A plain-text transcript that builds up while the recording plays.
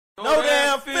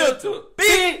to it.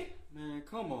 Beat! Man,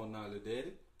 come on now, little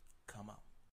daddy. Come on.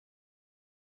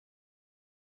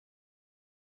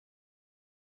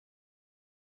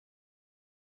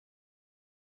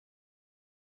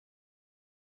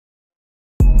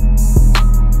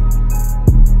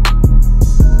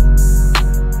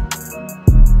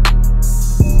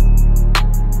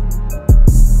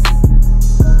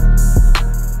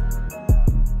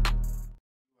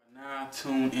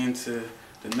 Tune into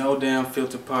the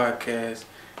NoDamnFilta podcast.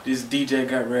 This DJ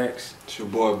got Rex. It's your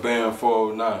boy Bam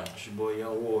 409. It's your boy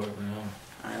Young Ward, man.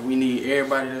 Alright, we need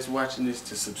everybody that's watching this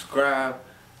to subscribe,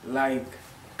 like,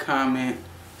 comment,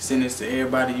 send this to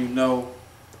everybody you know.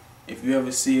 If you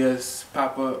ever see us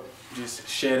pop up, just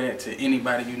share that to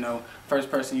anybody you know. First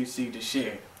person you see, just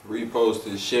share it. Repost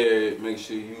and share it. Make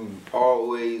sure you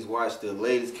always watch the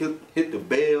latest. Hit the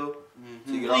bell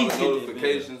so you get all the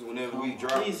notifications whenever we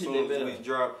drop. As soon as we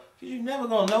drop. Cause you never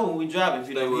gonna know when we drop if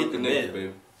you don't hit the bell.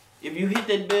 Baby. If you hit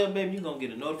that bell, baby, you're gonna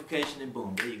get a notification and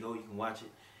boom, there you go. You can watch it.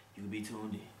 You can be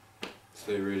tuned in.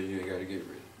 Stay ready. You ain't gotta get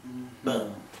ready.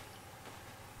 Boom.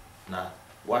 Nah,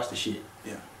 watch the shit.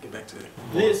 Yeah, get back to it.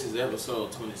 This is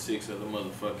episode 26 of the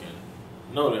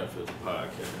motherfucking NoDamnFilta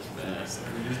podcast, man.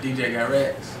 This DJ got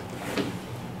Rex.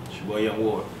 It's your boy Young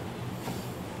Ward.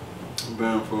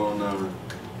 Bam 409.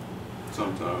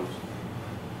 Sometimes.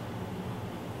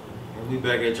 And we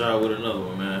back at y'all with another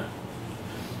one, man.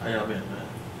 How y'all been, man?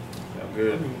 Y'all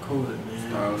good? I'm cool, man.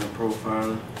 Styling and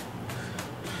profiling.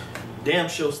 Damn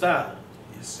show style.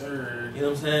 Yes, sir. You know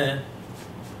what I'm saying?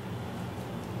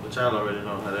 But y'all already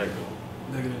know how that go.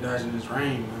 Look at the dodging this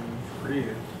rain, man. For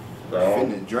real.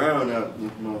 Finna drown out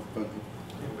this motherfucker.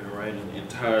 It's been raining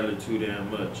entirely too damn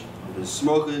much. I've been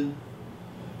smoking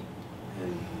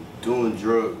and doing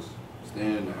drugs.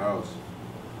 Staying in the house.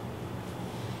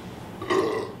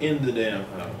 In the damn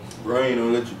house. Rain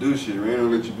don't let you do shit. Rain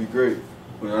don't let you be great.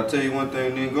 But I'll tell you one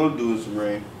thing they ain't gonna do is some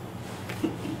rain.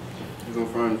 You gonna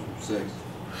find some sex.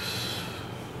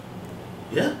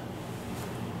 Yeah.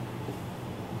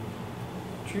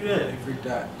 True that. They freaked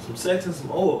out. Some sex and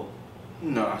some oil.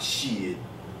 Nah, shit.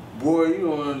 Boy, you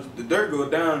don't understand. The dirt go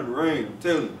down in the rain. I'm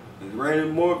telling you. It's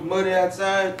raining more muddy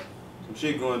outside. Some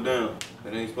shit going down.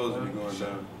 It ain't supposed to be going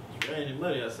down. It's raining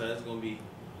muddy outside. It's gonna be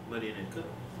muddy in that cup.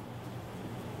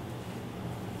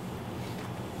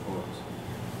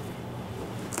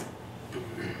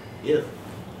 Yeah.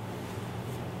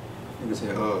 Nigga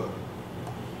said,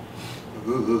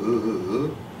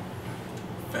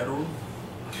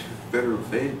 federal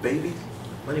fed babies?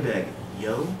 Money bag.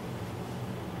 Yo.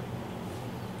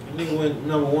 The nigga went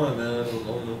 #1,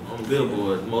 man, on the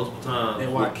Billboard multiple times.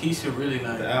 That why Keisha really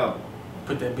like The album.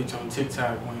 put that bitch on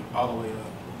TikTok, went all the way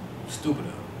up. Stupid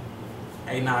up.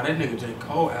 Hey, nah, that nigga J.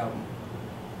 Cole album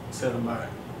selling by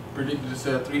predicted to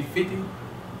sell 350.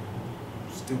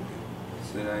 Stupid.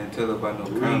 Said I ain't tell her about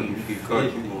no crime. You get caught,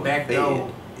 you going Back fed.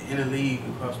 door in the league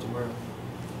across the world.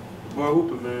 Boy,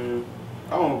 hooping, man.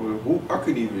 I don't even hoop. I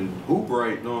couldn't even hoop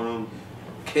right. No, I'm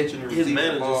catching the His receiver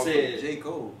manager ball from said- J.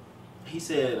 Cole. He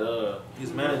said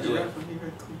his manager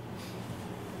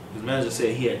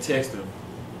said he had texted him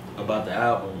about the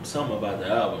album, something about the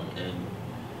album, and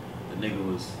the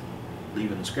nigga was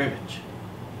leaving the scrimmage.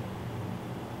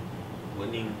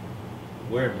 Wasn't even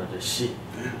worried about that shit.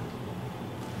 Damn.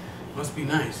 Must be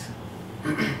nice.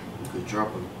 You could drop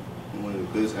one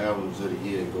of the best albums of the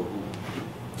year and go hoop.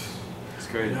 It's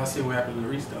crazy. Y'all see what happened to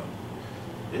Reese though.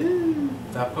 Yeah.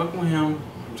 Stop fucking with him.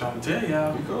 I'm trying to tell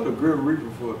y'all. We called a Grim Reaper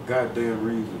for a goddamn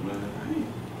reason, man.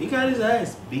 He got his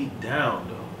ass beat down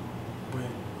though.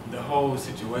 But the whole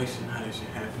situation, how that shit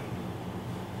happened.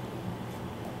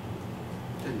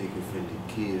 That nigga finna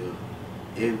kill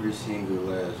every single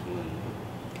last one.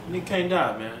 Nigga can't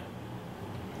die, man.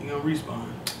 He gonna respawn.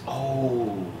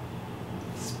 Oh,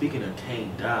 speaking of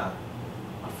can't die,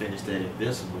 I finished that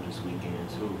Invincible this weekend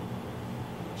too.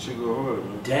 Shit go hard,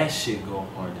 man. That shit go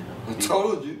hard than I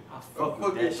told you. I I fuck with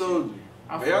fucking that told shit. you.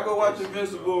 I Hey, y'all fuck go with watch that shit,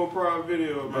 Invincible on Prime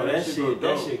Video, bro. man. That shit go that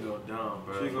dope. shit go dumb,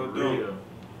 bro. Shit go For dumb. real.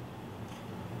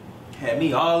 Had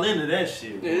me all into that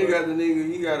shit. Yeah, he got the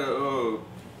nigga, he got a,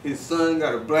 his son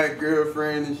got a black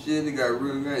girlfriend and shit. He got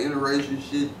interracial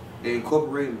shit. They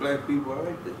incorporating black people. I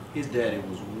like that. His daddy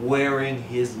was wearing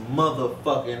his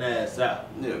motherfucking ass out.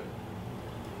 Yeah.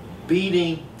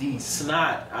 Beating the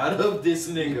snot out of this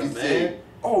You nigga, man. said,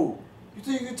 oh, you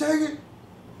think you can take it?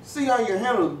 See how you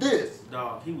handle this.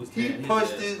 Dog, he was He tearing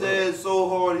punched his ass so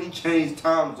hard he changed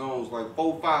time zones like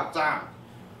 4-5 times.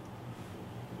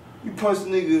 You punched a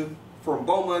nigga from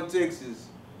Beaumont, Texas,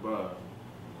 Bro,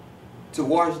 to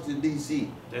Washington, D.C.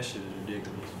 that shit is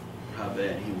ridiculous. How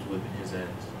bad he was whipping his ass.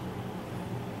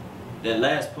 That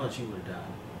last punch, he would have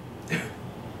died.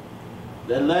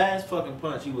 That last fucking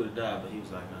punch, he would have died, but he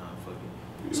was like, nah, fuck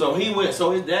it. So he went.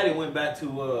 So his daddy went back to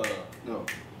No.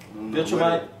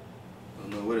 Viltrumite. I don't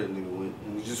know where that nigga went.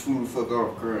 He just flew the fuck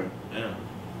off crying. Yeah.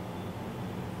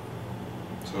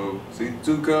 So season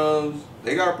 2 comes.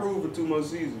 They got approved for 2 more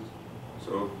seasons.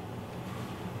 So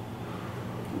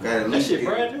we got at That least shit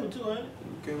brand new too, ain't it?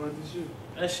 Came out this year.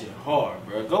 That shit hard,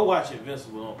 bro. Go watch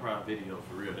Invincible on Prime Video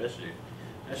for real. That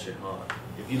shit hard.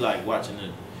 If you like watching the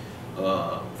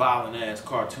violent ass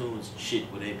cartoons and shit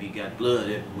where they be got blood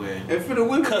everywhere And for the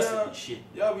women, cussing y'all, and shit.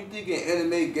 y'all be thinking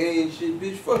anime gay and shit,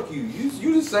 bitch. Fuck you.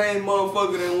 You the same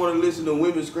motherfucker that want to listen to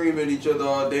women scream at each other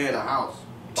all day in the house.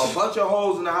 A bunch of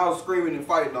hoes in the house screaming and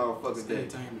fighting all fucking day.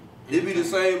 It be the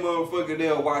same motherfucker.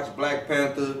 They'll watch Black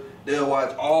Panther. They'll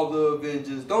watch all the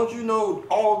Avengers. Don't you know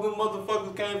all of them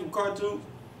motherfuckers came from cartoons?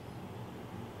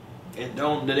 And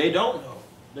they don't know.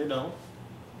 They don't.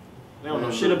 They don't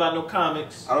know shit about no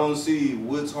comics. I don't see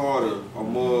what's harder or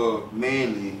more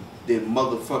manly than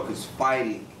motherfuckers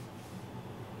fighting.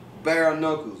 Bare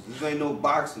knuckles. This ain't no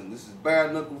boxing. This is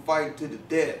bare knuckle fighting to the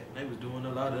death. They was doing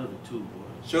a lot of it too, boy.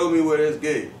 Show me where that's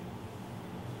gay.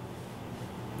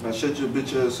 Now shut your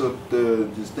bitch ass up there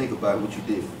and just think about what you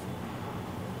did.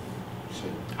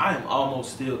 Shit. I am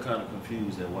almost still kind of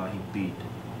confused at why he beat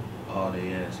all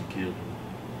their ass and killed them.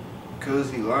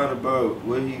 Cause he lied about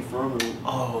where he from and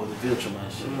Oh, the Viltrumite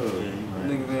shit. Yeah, you right.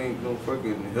 niggas ain't no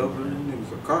fucking helper. Them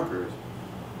niggas are conquerors.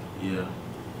 Yeah.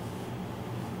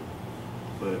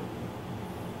 But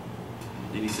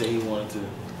Did he say he wanted to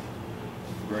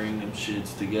bring them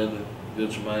shits together?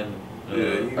 Viltrumite and yeah,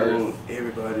 you Earth? want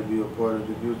everybody to be a part of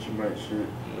the Viltrumite shit.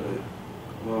 But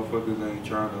motherfuckers ain't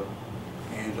trying to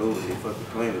hand over their fucking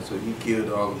planet, so he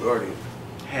killed all the Guardians.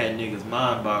 Had niggas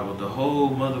mind boggled the whole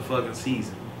motherfucking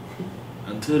season.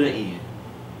 Until the end.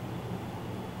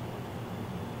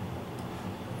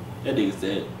 That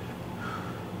nigga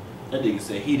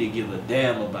said he didn't give a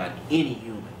damn about any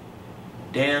human.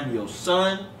 Damn your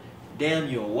son, damn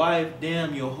your wife,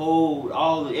 damn your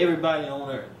everybody on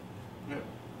earth. Yeah.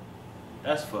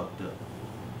 That's fucked up.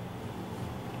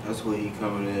 That's where he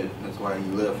coming in. That's why he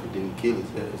left and didn't kill his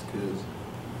ass, cause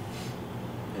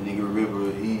that nigga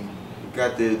remember he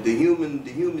got the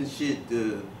human shit,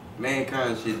 the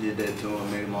mankind shit did that to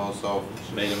him, made him all soft and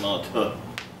shit. Made him all tough.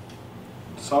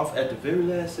 Soft at the very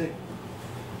last second.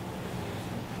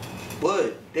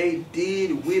 But they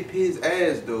did whip his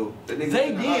ass though. That nigga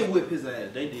They did whip his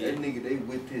ass. They did. That nigga, they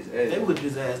whipped his ass. They whipped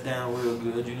his ass down real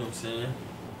good, you know what I'm saying?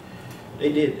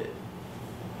 They did that.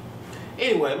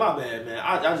 Anyway, my bad, man.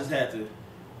 I just had to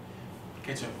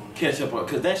catch up on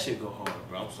because that shit go hard,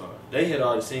 bro. I'm sorry. They had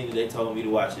already seen it. They told me to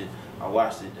watch it. I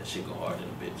watched it. That shit go hard in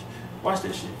a bitch. Watch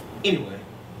that shit. Anyway,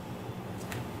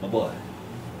 my boy.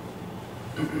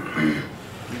 You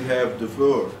have the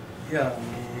floor. Yeah,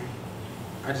 man.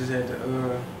 I just had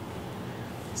to,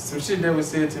 some shit that was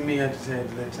said to me, I just had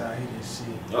to let y'all hear this shit.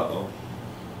 Uh-oh.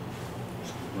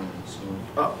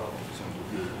 Uh-oh.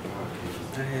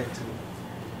 I had to.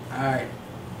 Alright.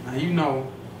 Now, you know,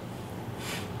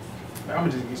 I'm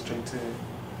gonna just get straight to it.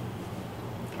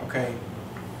 Okay.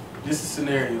 This is a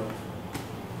scenario.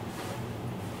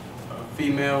 A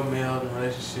female, male in a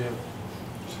relationship,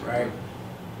 right?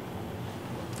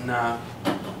 Now,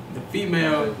 the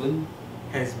female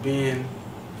has been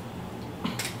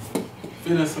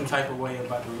feeling some type of way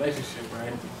about the relationship,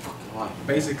 right?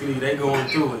 Basically, they going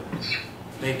through it.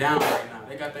 They down right now.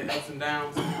 They got their ups and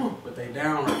downs, but they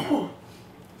down right now.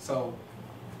 So,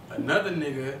 another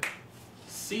nigga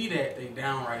see that they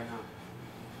down right now,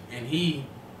 and he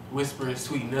whispering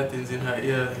sweet nothings in her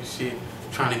ear and shit,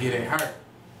 trying to get at her,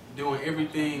 doing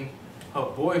everything her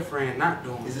boyfriend not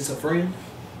doing. Is this a friend?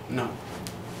 No.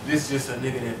 This is just a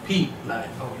nigga that peep, like,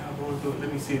 oh, y'all going through it,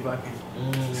 let me see if I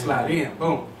can slide in,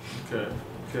 boom.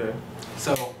 Okay.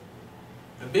 So,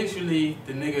 eventually,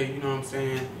 the nigga, you know what I'm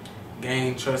saying,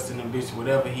 gain trust in the bitch,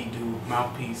 whatever he do,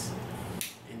 mouthpiece,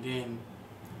 and then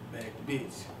back the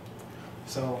bitch.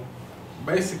 So,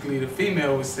 basically, the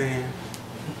female was saying,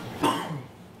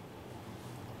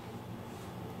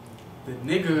 the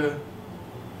nigga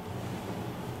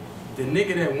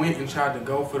that went and tried to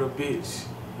go for the bitch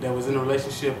that was in a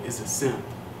relationship is a simp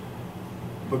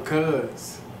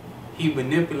because he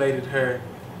manipulated her,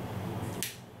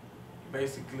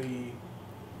 basically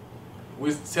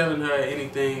was telling her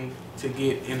anything to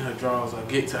get in her drawers or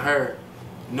get to her,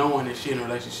 knowing that she in a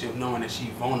relationship, knowing that she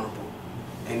vulnerable,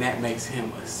 and that makes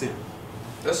him a simp.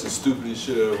 That's the stupidest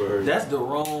shit I ever heard. That's the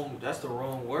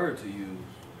wrong word to use.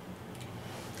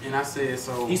 And I said,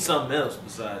 so He's something else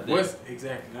besides that. what's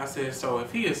exactly? And I said, so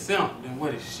if he a simp, then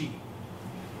what is she?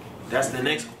 That's the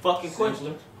next fucking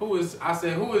question. Who is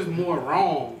more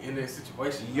wrong in this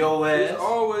situation? Yo ass. It's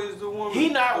always the woman. He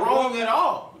not wrong at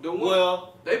all. The woman,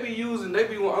 well, they be using, I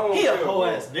don't he a care, whole bro.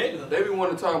 ass nigga. They be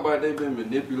want to talk about they been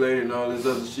manipulated and all this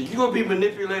other shit. You gonna be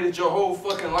manipulated your whole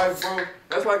fucking life, bro?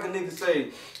 That's like a nigga say,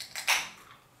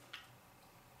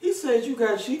 he said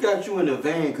she got you in the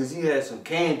van because he had some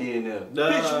candy in there.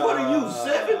 Bitch, what are you,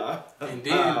 7? And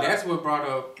then that's what brought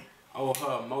up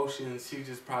her emotions. She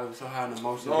just probably so high in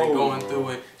emotions. They No, going bro. through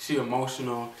it. She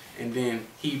emotional, and then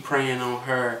he preying on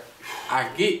her. I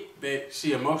get that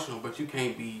she emotional, but you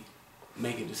can't be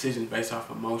making decisions based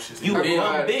off emotions. You a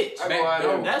dumb bitch.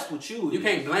 That's what you is. You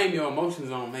can't blame your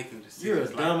emotions on making decisions. You're a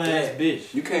like dumb ass that.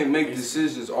 bitch. You can't make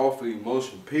decisions off of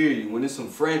emotion, period. When it's some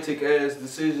frantic ass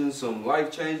decisions, some life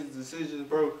changing decisions,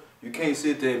 bro, you can't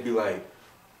sit there and be like,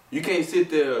 you can't sit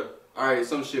there, alright,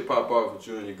 some shit pop off with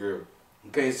you and your girl.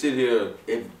 You can't sit here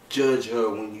and judge her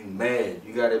when you mad.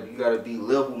 You gotta be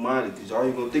level minded, cause all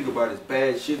you gonna think about is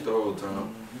bad shit the whole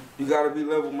time. You gotta be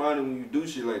level minded when you do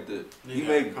shit like that. You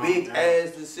make big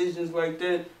ass decisions like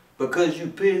that because you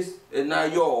pissed, and now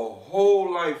your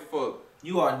whole life fucked.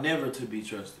 You are never to be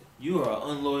trusted. You are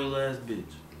an unloyal ass bitch.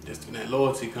 That's when that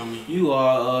loyalty come in. You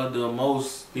are the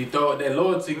most. You throw that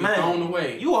loyalty get thrown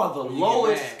away. You are the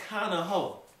lowest kind of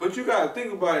hoe. But you gotta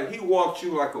think about it. He walked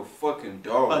you like a fucking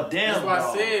dog. A damn That's what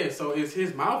dog. I said. So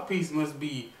his mouthpiece must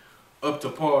be up to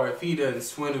par if he doesn't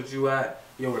swindle you out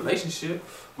your relationship.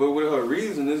 But with her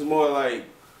reason, it's more like,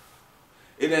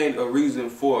 it ain't a reason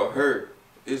for her.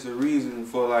 It's a reason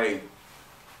for like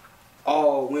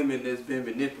all women that's been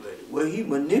manipulated. Well, he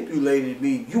manipulated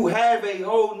me. You have a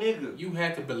whole nigga. You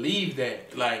had to believe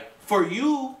that. Like, for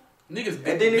you, niggas.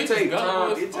 And then it take gullible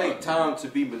time. as It fuck. take time to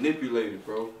be manipulated,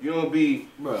 bro. You don't be,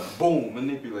 boom,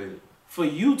 manipulated. For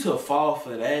you to fall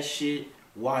for that shit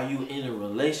while you in a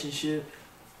relationship,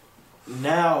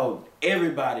 now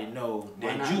everybody know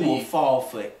that you will fall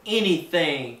for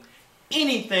anything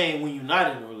when you're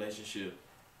not in a relationship.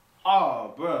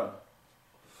 Oh, bruh.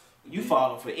 You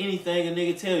falling for anything a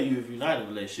nigga tell you if you're not in a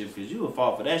relationship, because you will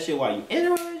fall for that shit while you in a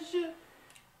relationship.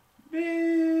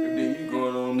 And then you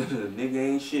going on the nigga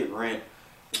ain't shit rant.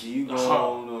 And then you going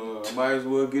on, I might as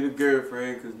well get a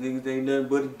girlfriend because niggas ain't nothing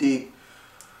but a dick.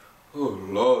 Oh,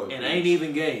 Lord. And ain't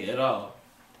even gay at all.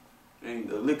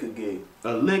 Ain't a liquor gay.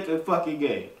 A liquor fucking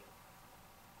gay.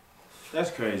 That's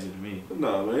crazy to me.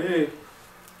 Nah, man.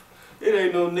 It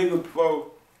ain't no nigga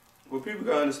fault. Well, people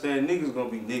gotta understand niggas gonna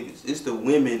be niggas. It's the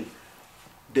women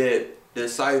that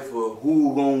decipher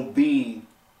who gonna be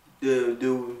the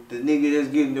nigga that's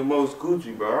getting the most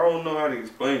Gucci, bro. I don't know how to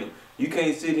explain it. You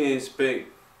can't sit here and expect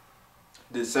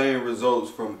the same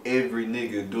results from every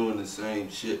nigga doing the same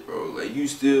shit, bro. Like, you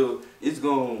still, you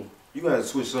gotta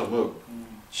switch something up.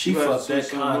 She fucked that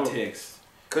context.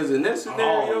 Cause in that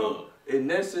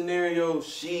scenario,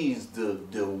 she's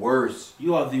the worst.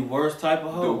 You are the worst type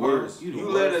of hoe. The worst. You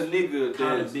let a nigga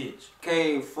that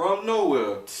came from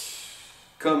nowhere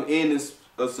come in as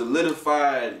a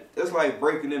solidified. That's like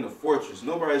breaking in a fortress.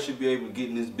 Nobody should be able to get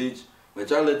in this bitch. But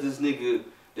y'all let this nigga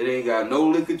that ain't got no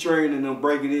liquor training and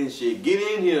breaking in shit get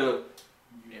in here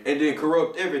and then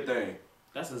corrupt everything.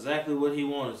 That's exactly what he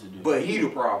wanted to do. But he the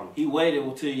problem. He waited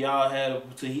until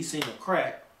he seen a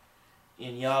crack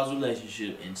in y'all's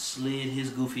relationship and slid his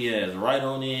goofy ass right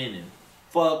on in and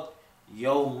fucked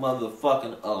your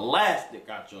motherfucking elastic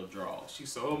out your drawers.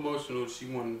 She's so emotional. She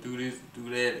want to do this, do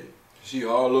that. And she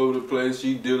all over the place.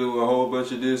 She dealing with a whole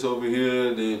bunch of this over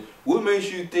here. Then what makes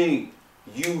you think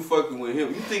you fucking with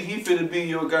him? You think he finna be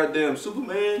your goddamn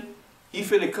Superman? He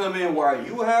finna come in while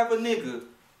you have a nigga,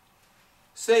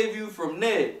 save you from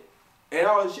that, and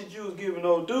all the shit you was giving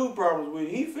old dude problems with,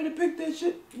 he finna pick that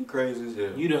shit? You crazy as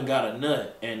hell. You done got a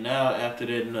nut, and now after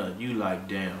that nut, you like,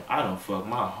 damn, I done fucked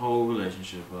my whole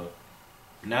relationship up.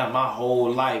 Now my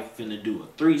whole life finna do a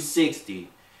 360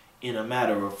 in a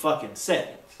matter of fucking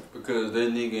seconds. Because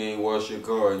that nigga ain't wash your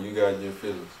car and you got your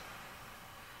feelings.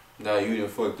 Now you done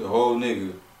fucked the whole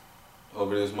nigga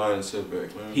over this minor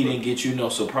setback, man. He didn't get you no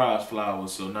surprise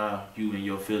flowers, so now you in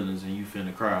your feelings and you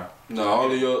finna cry. No, all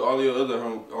the other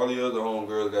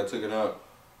homegirls got taken out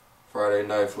Friday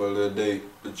night for a little date,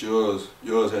 but yours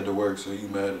had to work, so you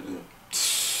mad at them.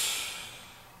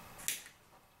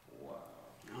 wow.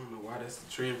 I don't know why that's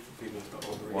the trend for people to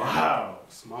overreact. Wow.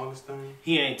 The smallest thing.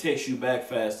 He ain't text you back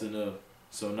fast enough,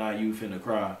 so now you finna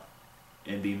cry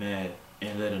and be mad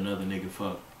and let another nigga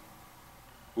fuck.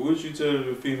 What you tell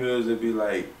the females that be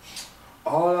like,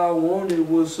 all I wanted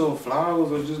was some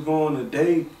flowers or just go on a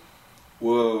date?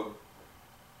 Well,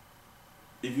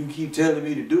 if you keep telling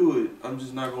me to do it, I'm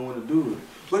just not going to do it.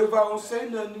 But if I don't say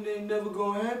nothing, it ain't never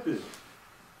going to happen.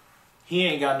 he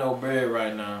ain't got no bread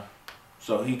right now,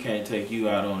 so he can't take you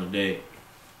out on a date.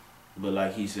 But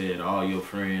like he said, all your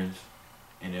friends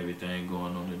and everything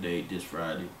going on a date this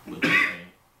Friday, but you can't.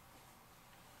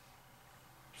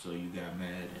 So you got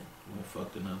mad and went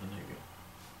fucked another nigga.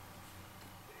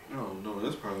 I don't know.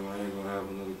 That's probably why I ain't gonna have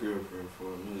another girlfriend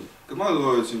for a minute. Cause my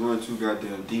loyalty run too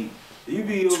goddamn deep. You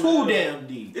be too damn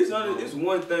deep. It's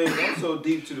one thing. I'm so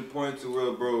deep to the point to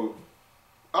where, bro,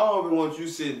 I don't even want you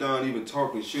sitting down even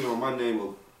talking shit on my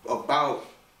name about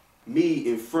me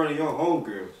in front of your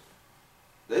homegirls.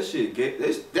 That shit gay.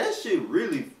 That shit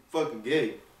really fucking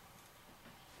gay.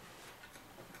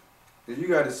 Cause you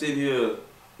gotta sit here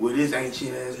with this ain't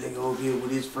shit ass nigga over here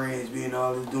with his friends being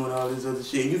all this, doing all this other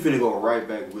shit. You finna go right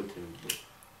back with him,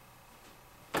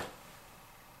 bro.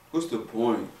 What's the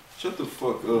point? Shut the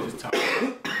fuck up. Just talking.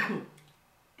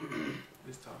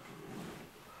 Just talking.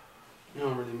 You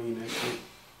don't really mean that shit.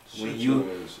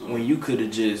 When you could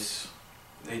have just...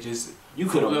 You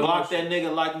could have blocked that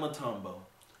nigga like Matumbo.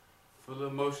 Full of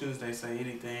emotions, they say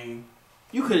anything.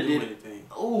 You could have did anything.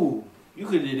 Ooh. You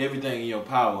could have did everything in your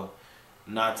power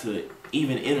not to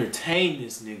even entertain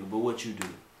this nigga, but what you do?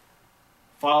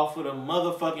 Fall for the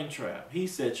motherfucking trap. He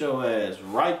set your ass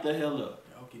right the hell up.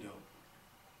 Okie doke.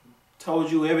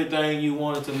 Told you everything you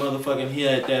wanted to motherfucking hear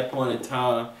at that point in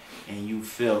time, and you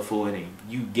fell for it. And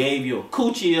you gave your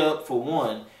coochie up for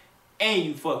one, and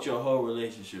you fucked your whole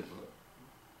relationship up.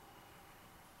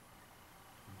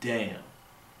 Damn.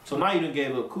 So now you done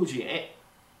gave up coochie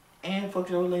and fucked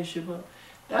your relationship up?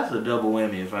 That's a double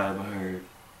whammy if I ever heard.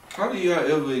 How do y'all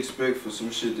ever expect for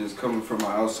some shit that's coming from an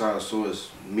outside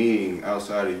source, meaning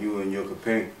outside of you and your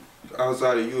companion?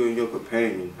 Outside of you and your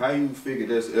companion, how you figure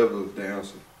that's ever the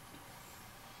answer?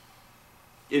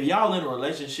 If y'all in a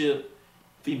relationship,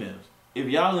 females, if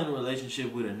y'all in a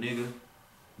relationship with a nigga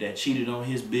that cheated on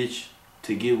his bitch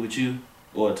to get with you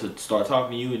or to start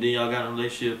talking to you and then y'all got in a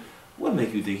relationship, what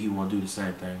make you think he won't do the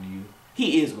same thing to you?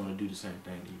 He is gonna do the same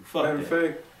thing to you. Fuck Matter that. of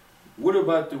fact, what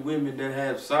about the women that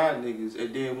have side niggas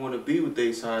and then want to be with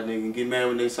their side nigga and get mad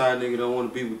when their side nigga don't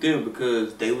want to be with them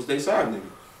because they was their side nigga?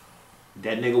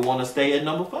 That nigga want to stay at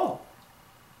number 4.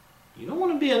 You don't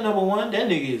want to be at number 1. That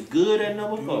nigga is good at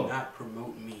number 4. Do not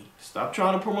promote me. Stop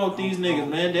trying to promote these niggas,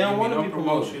 man. They don't want to be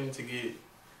promoted. Promotion to get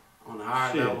on a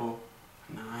high level.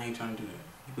 Nah, I ain't trying to do that.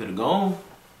 You better go on.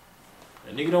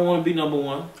 That nigga don't want to be number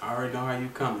 1. I already know how you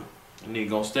coming. And nigga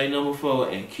gonna stay number 4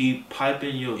 and keep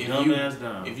piping your dumb ass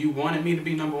down. If you wanted me to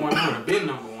be number 1, I would have been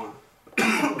number 1.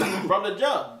 From the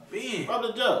jump. From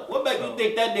the jump. What make you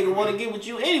think that nigga want to get with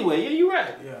you anyway? Yeah, you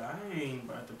right. Yeah, I ain't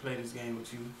about to play this game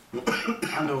with you.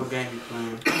 I know what game you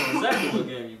playing. I know exactly what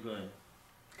game you playing.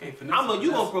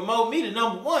 You gonna promote me to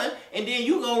number 1 and then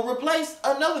you gonna replace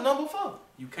another number 4.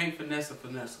 You can't finesse.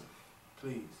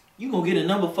 Please. You gonna get a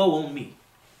number 4 on me.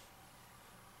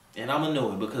 And I'ma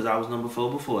know it because I was number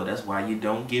 4 before. That's why you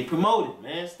don't get promoted,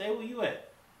 man. Stay where you at.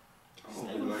 Stay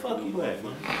where the fuck you at,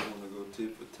 man. I wanna go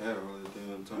tit for tat all the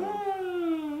damn time. I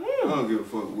don't give a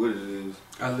fuck what it is.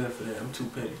 I live for that. I'm too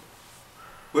petty.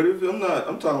 But if I'm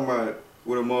talking about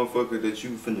with a motherfucker that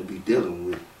you finna be dealing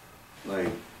with. Like,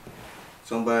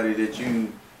 somebody that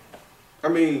you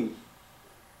can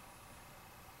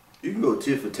go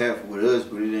tit for tat with us,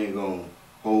 but it ain't gonna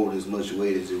hold as much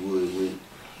weight as it would with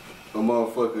a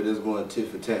motherfucker that's going tit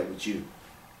for tat with you.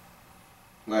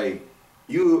 Like,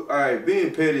 alright,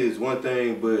 being petty is one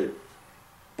thing, but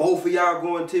both of y'all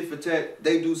going tit for tat,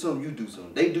 they do something, you do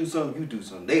something. They do something, you do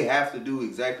something. They have to do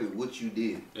exactly what you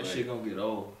did. That shit gonna get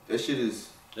old. That shit gonna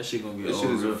get that old shit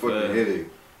is real a fucking fast. headache.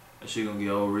 That shit gonna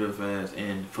get old real fast.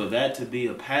 And for that to be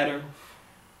a pattern,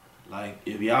 like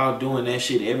if y'all doing that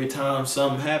shit every time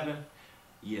something happen,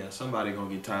 yeah, somebody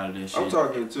gonna get tired of that shit. I'm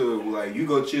talking to, like, you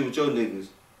go chill with your niggas.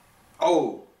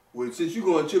 Oh, well, since you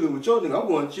going chilling with your nigga, I'm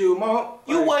going to chill with my home.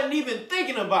 You wasn't even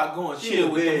thinking about going chill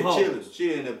with them hoes.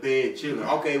 Chill in the bed, chilling.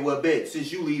 Okay, well, bet.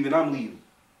 Since you leaving, I'm leaving.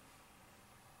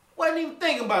 Wasn't even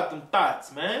thinking about them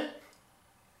thoughts, man.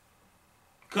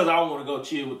 Because I want to go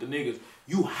chill with the niggas.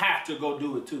 You have to go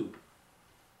do it, too.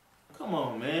 Come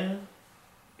on, man.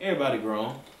 Everybody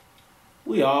grown.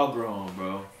 We all grown,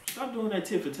 bro. Stop doing that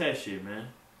tit for tat shit, man.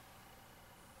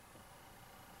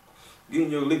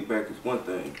 Getting your lick back is one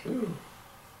thing.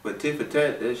 But tit for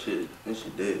tat, that shit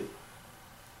dead.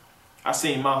 I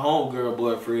seen my homegirl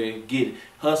boyfriend get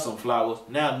her some flowers.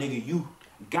 Now, nigga, you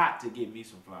got to get me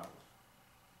some flowers.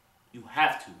 You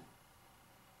have to.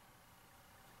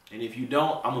 And if you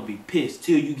don't, I'm going to be pissed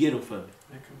till you get them for me.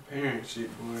 They're comparing shit,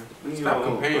 boy. Stop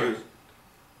comparing.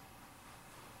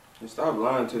 And stop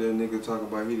lying to that nigga talking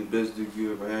about he the best dick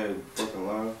you ever had. Fucking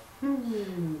lying.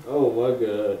 Oh, my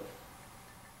God.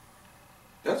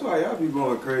 That's why y'all be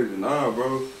going crazy. Nah,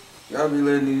 bro. Y'all be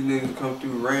letting these niggas come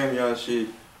through, ram y'all shit,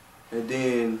 and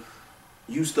then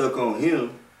you stuck on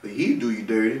him, but he do you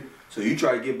dirty. So you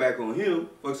try to get back on him,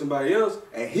 fuck somebody else,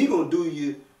 and he gonna do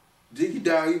you, dig you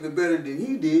down even better than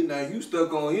he did. Now you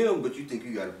stuck on him, but you think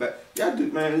you got it back. Y'all do,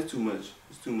 man, it's too much.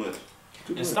 It's too much.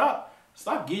 Too much.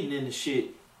 Stop getting into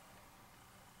shit.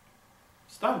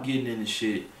 Stop getting into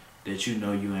shit that you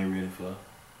know you ain't ready for.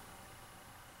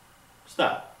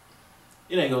 Stop.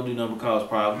 It ain't gonna do nothing but cause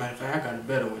problems. Matter of fact, I got a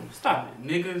better one. Stop it.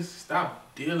 Niggas,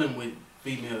 stop dealing with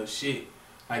female shit.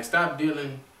 Like, stop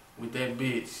dealing with that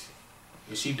bitch.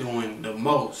 And she doing the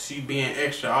most. She being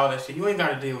extra, all that shit. You ain't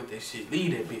gotta deal with that shit.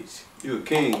 Leave that bitch. You a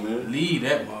king, man. Leave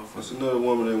that motherfucker. That's another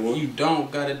woman that wants. You don't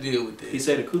gotta deal with that. He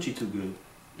said the coochie too good.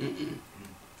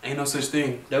 Ain't no such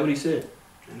thing. That what he said.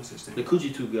 Ain't no such thing. The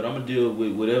coochie too good. I'm gonna deal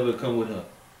with whatever come with her.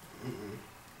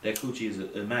 That coochie is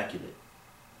immaculate.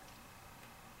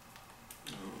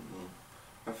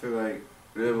 I feel like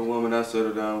whatever woman I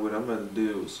settle down with, I'm gonna have to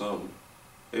deal with something.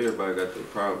 Everybody got their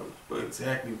problems, but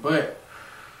exactly. But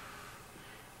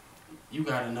you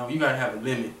gotta know, you gotta have a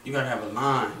limit. You gotta have a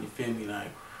line. You feel me?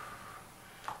 Like,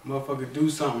 motherfucker, do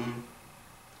something.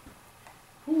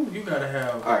 Ooh, you gotta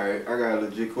have. All right, I got a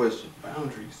legit question.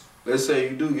 Boundaries. Let's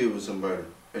say you do get with somebody,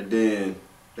 and then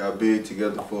y'all been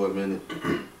together for a minute.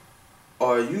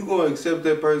 Are you gonna accept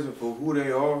that person for who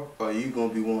they are, or are you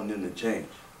gonna be wanting them to change?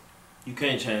 You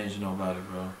can't change nobody,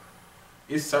 bro.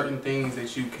 It's certain things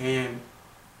that you can,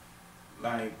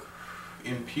 like,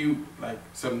 impute, like,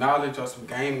 some knowledge or some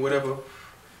game, whatever.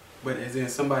 But as in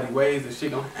somebody's ways, the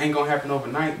shit ain't gonna happen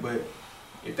overnight. But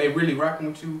if they really rocking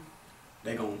with you,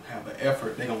 they gonna have an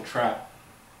effort. They gonna try.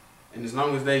 And as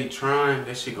long as they trying,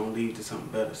 that shit gonna lead to something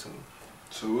better soon.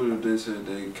 So what if they said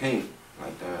they can't?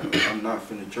 Like that, I'm not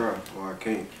finna try, or I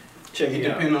can't. Check it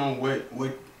it out. Depends on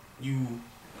what you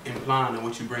implying and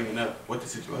what you bringing up, what the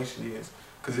situation is.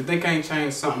 Because if they can't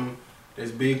change something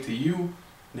that's big to you,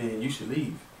 then you should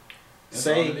leave. That's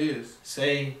all it is.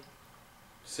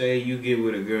 Say you get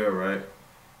with a girl, right?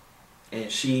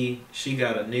 And she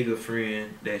got a nigga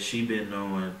friend that she been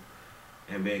knowing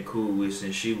and been cool with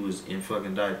since she was in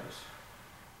fucking diapers.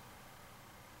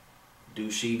 Do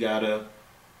she gotta?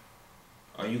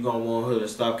 Are you gonna want her to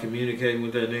stop communicating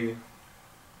with that nigga?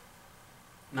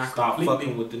 Not stop completely.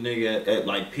 fucking with the nigga at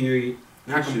like period.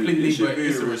 Not completely, but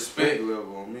it's a a respect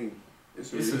level on me.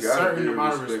 It's a certain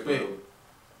amount of respect. Level.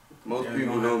 Most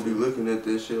people don't be looking at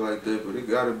this shit like that, but it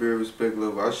gotta be a respect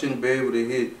level. I shouldn't be able to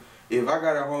hit. If I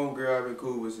got a homegirl I've been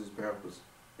cool with since Pampers,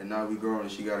 and now we grown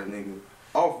and she got a nigga,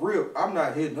 off rip, I'm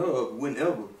not hitting her up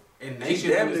whenever. And they should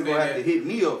definitely gonna have that. to hit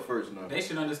me up first now. They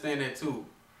should understand that too.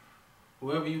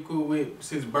 Whoever you cool with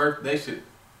since birth, they should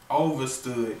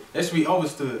overstood. That should be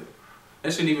overstood.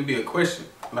 That shouldn't even be a question.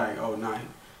 Like, oh, nah,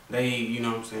 they, you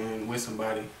know what I'm saying, with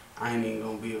somebody, I ain't even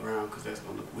gonna be around because that's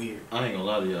gonna look weird. I ain't gonna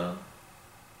lie to y'all.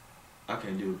 I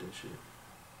can't deal with that shit.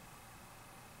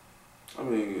 I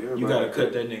mean, everybody you gotta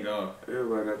cut that nigga off.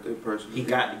 Everybody got their personal. He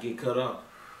got to get cut off.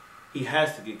 He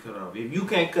has to get cut off. If you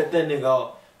can't cut that nigga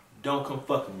off, don't come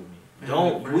fucking with me.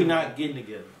 Don't. We not getting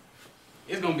together.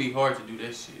 It's gonna be hard to do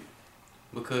that shit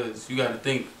because you gotta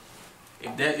think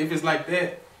if it's like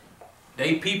that,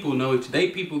 they people know each. They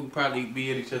people probably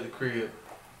be at each other's crib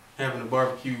having a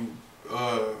barbecue,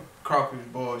 crawfish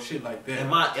ball, shit like that.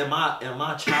 Am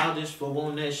I childish for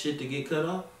wanting that shit to get cut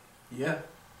off? Yeah,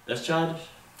 that's childish.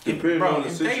 Depending on the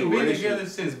if situation. they been together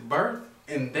since birth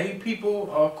and they people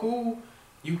are cool,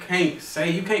 you can't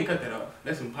cut that off.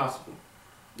 That's impossible.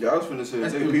 Yeah, I was finna say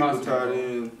if they people tied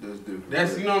in, that's different.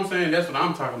 That's you know what I'm saying. That's what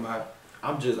I'm talking about.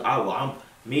 I'm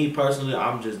me personally.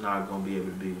 I'm just not gonna be able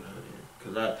to be with her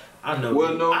then, cause I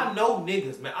know I know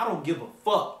niggas, man. I don't give a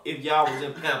fuck if y'all was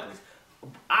in Pampers.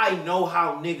 I know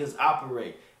how niggas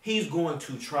operate. He's going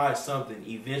to try something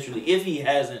eventually if he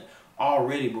hasn't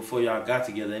already before y'all got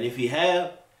together, and if he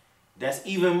have, that's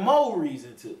even more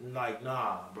reason to like,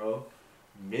 nah, bro,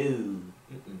 no.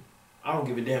 I don't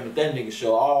give a damn if that nigga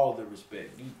show all the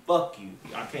respect. Fuck you.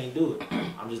 I can't do it.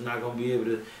 I'm just not gonna be able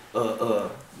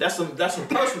to. That's some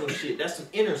personal shit. That's some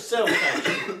inner self type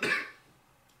shit.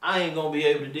 I ain't gonna be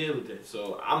able to deal with that.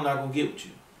 So I'm not gonna get with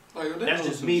you. Like, that's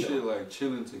just me. Shit like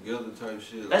chilling together type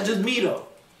shit. That's like, just me though.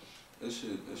 That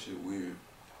shit weird.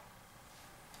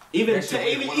 Even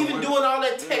doing all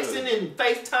that texting and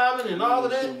FaceTiming and all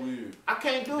of that. Weird. I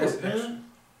can't do it, man.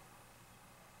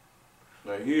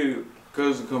 Like here.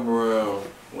 Cousin come around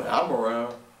when I'm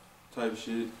around, type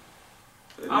shit.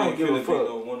 I don't give a fuck.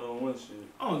 No one-on-one shit.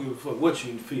 I don't give a fuck what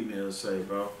you females say,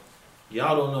 bro.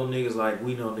 Y'all don't know niggas like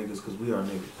we know niggas because we are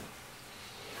niggas.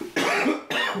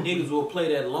 Niggas will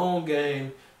play that long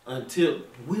game until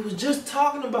we was just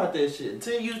talking about that shit.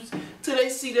 Till they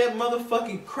see that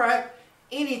motherfucking crack,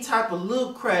 any type of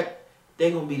little crack,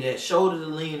 they gonna be that shoulder to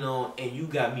lean on, and you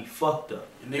got me fucked up.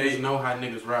 And niggas know how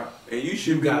niggas rock. And you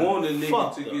should be wanting a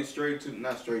nigga to get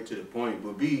not straight to the point,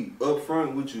 but be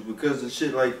upfront with you because of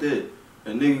shit like that. A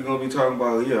nigga gonna be talking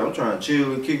about, yeah, I'm trying to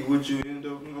chill and kick it with you, end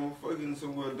up, fucking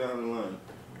somewhere down the line.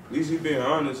 At least he being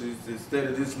honest instead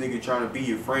of this nigga trying to be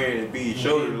your friend and be your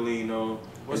shoulder to lean on.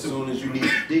 As soon as you need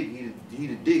a dick, he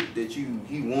the dick that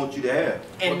he wants you to have.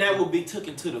 And that will be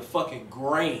taken to the fucking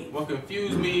grave. What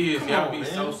confused me is y'all be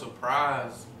so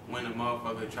surprised when a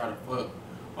motherfucker try to fuck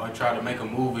or try to make a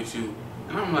move with you.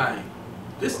 And I'm like,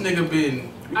 this nigga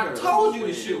been... I told you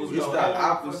this shit was going to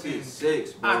happen. It's the opposite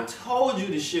sex, bro. I told you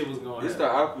this shit was going to happen. It's the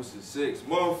opposite sex.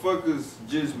 Motherfuckers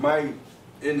just might,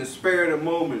 in the spare of the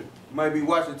moment, might be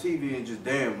watching TV and just,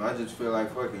 damn, I just feel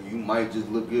like fucking, you might just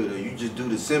look good. Or you just do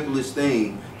the simplest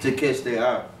thing to catch their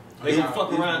eye. They gonna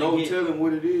fuck around and no telling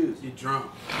what it is. You drunk.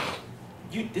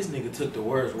 This nigga took the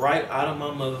words right out of my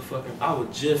motherfucking... I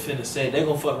was just finna say, they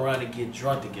gonna fuck around and get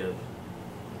drunk together.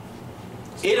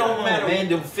 It don't matter, man.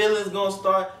 Them feelings gonna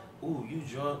start. Ooh, you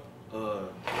drunk. Damn,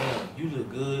 you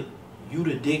look good. You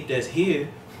the dick that's here.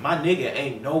 My nigga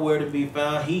ain't nowhere to be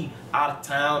found. He out of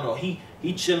town or he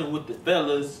chilling with the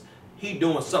fellas. He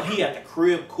doing something. He at the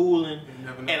crib cooling.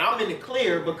 And I'm in the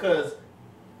clear because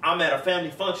I'm at a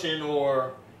family function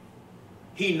or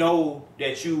he know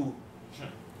that you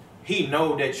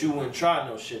wouldn't try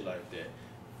no shit like that.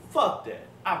 Fuck that.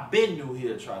 I been knew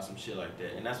he'll try some shit like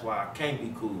that. And that's why I can't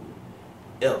be cool.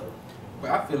 Ever. But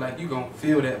I feel like you gonna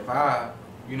feel that vibe.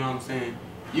 You know what I'm saying?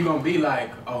 You gonna be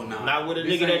like, oh no. Not with a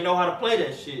nigga that know how to play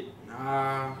that shit.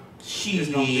 Nah.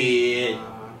 Shit.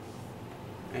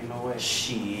 Ain't no way.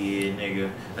 Shit, nigga.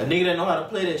 A nigga that know how to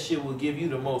play that shit will give you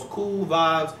the most cool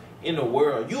vibes in the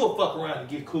world. You'll fuck around and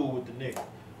get cool with the nigga.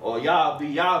 Or y'all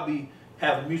be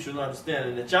have a mutual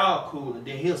understanding that y'all cool, and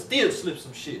then he'll still slip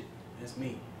some shit. That's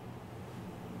me.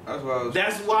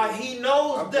 That's why he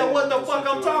knows that what the fuck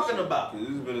I'm talking about. Cause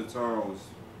there's been a time when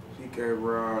she came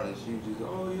around and she just,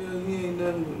 oh yeah, he ain't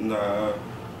nothing. Nah.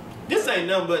 That ain't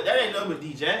nothing but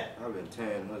DJ. I've been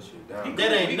tearing her shit down.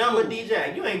 That ain't nothing but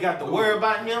DJ. You ain't got to worry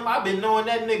about him. I've been knowing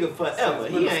that nigga forever.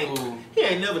 He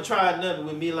ain't never tried nothing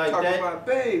with me like that. About,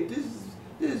 babe, this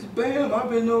is Bam. I've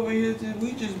been over here.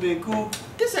 We just been cool.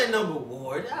 This ain't number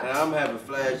Ward. And I'm having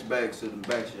flashbacks to the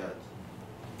back shots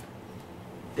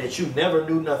that you never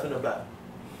knew nothing about,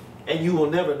 and you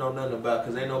will never know nothing about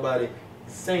because ain't nobody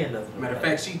saying nothing. Matter of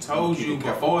fact, she told you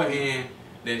beforehand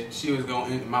that she was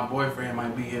going. My boyfriend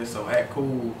might be here, so act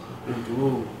cool.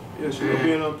 Yeah, she gonna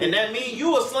be in up. And that mean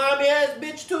you a slimy ass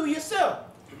bitch too yourself.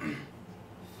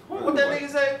 What that nigga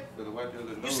say? You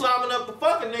sliming up the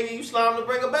fucking nigga, you sliming to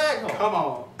bring her back home. Come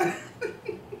on.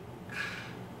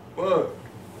 What?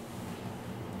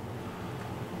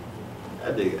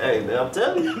 That nigga, hey man, I'm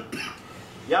telling you.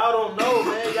 Y'all don't know,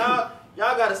 man.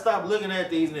 Y'all gotta stop looking at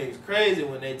these niggas crazy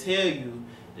when they tell you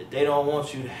that they don't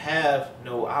want you to have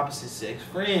no opposite sex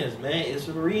friends, man. It's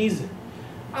a reason.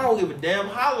 I don't give a damn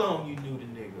how long you knew the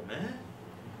nigga, man.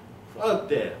 Fuck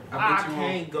that. I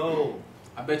can't go.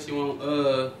 I bet you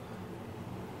won't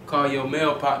call your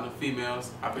male partner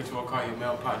females. I bet you won't call your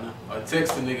male partner or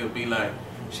text a nigga be like,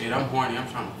 shit, I'm horny, I'm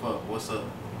trying to fuck. What's up?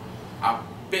 I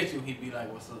bet you he'd be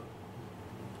like, what's up?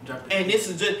 And this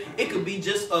is just, it could be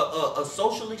just a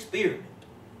social experiment.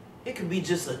 It could be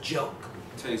just a joke.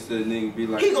 Text that nigga be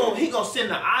like, he gonna send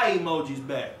the eye emojis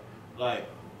back. Like,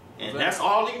 and that's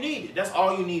all you needed. That's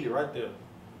all you needed right there.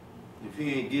 If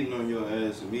he ain't getting on your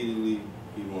ass immediately,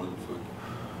 he wanted to fuck you.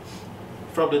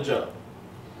 From the jump.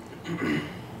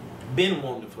 Been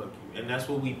wanting to fuck you. And that's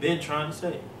what we've been trying to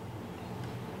say.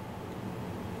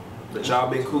 But y'all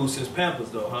been cool since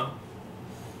Pampers though, huh?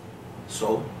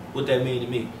 So, what that mean to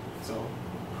me? So,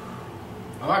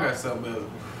 I got something else.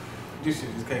 This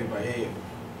shit just came to my head.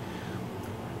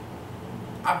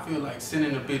 I feel like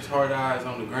sending a bitch hard eyes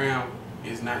on the ground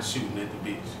is not shooting at the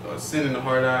bitch. Or sending the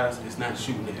hard eyes is not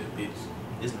shooting at the bitch.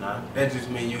 It's not. That just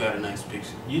means you got a nice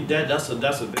picture. That's a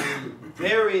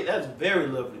very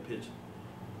lovely picture.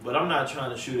 But I'm not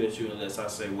trying to shoot at you unless I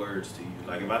say words to you.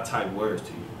 Like if I type words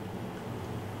to you.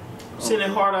 Sending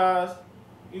hard eyes,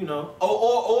 you know.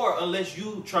 Or unless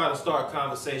you try to start a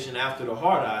conversation after the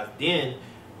hard eyes, then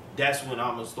that's when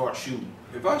I'm gonna start shooting.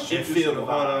 If I shoot you to the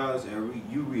hard eyes and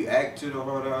you react to the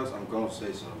hard eyes, I'm gonna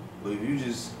say something. But if you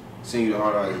just send you the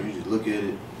hard eyes and you just look at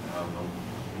it,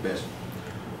 I'm best.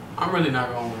 I'm really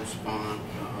not gonna respond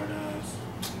to the hard eyes.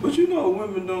 But you know,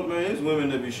 women don't, man. It's women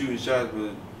that be shooting shots,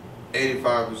 but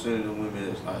 85% of the women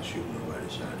that's not shooting nobody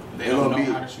shot. They don't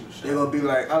know how to shoot a shot. They're gonna be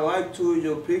like, I like 2 of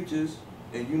your pictures,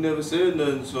 and you never said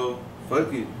nothing, so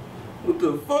fuck it. What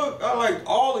the fuck? I like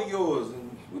all of yours,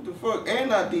 and what the fuck?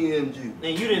 And I DM'd you.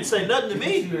 And you didn't say nothing to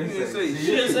me. You didn't say You shit.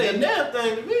 didn't say a damn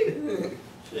thing to me.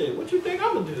 Shit, what you think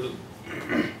I'm gonna do?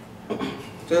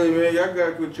 Tell you, man, y'all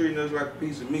gotta quit treating us like a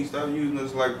piece of meat. Stop using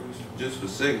us like just for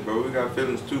sex, bro. We got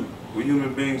feelings too. We're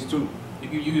human beings too. You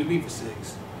can use me for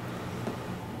sex.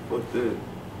 Fuck that.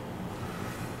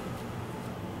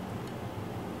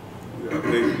 We gotta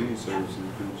pay for these services,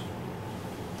 bitch.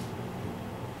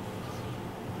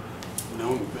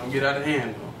 Don't get out of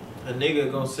hand though. A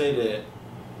nigga gonna say that,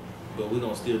 but we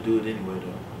gonna still do it anyway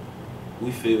though.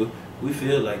 We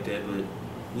feel like that, but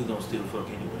we gonna still fuck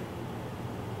anyway.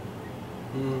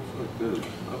 Fuck that.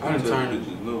 I done turned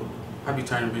bitches no. I be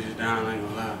turning bitches down, I ain't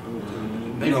gonna lie.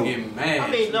 They You know, be getting mad.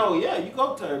 I mean, no, yeah, you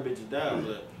go turn bitches down,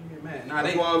 but They get mad. Nah,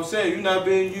 that's why I'm saying you're not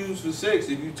being used for sex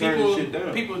if you turn this shit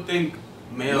down. People think know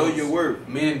males, your worth.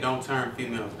 men don't turn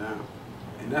females down.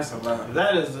 And that's a lie.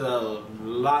 that is a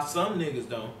lot. Some niggas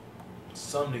don't.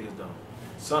 Some niggas don't.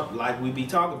 Some, like we be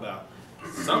talking about.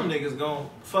 Some niggas gonna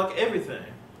fuck everything.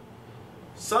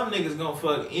 Some niggas gonna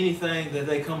fuck anything that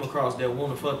they come across that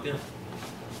wanna fuck them.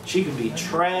 She can be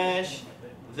trash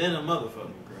than a motherfucker.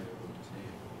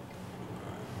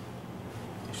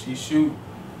 If she shoot,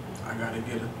 I gotta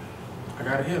get her. I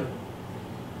gotta hit her.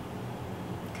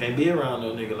 Can't be around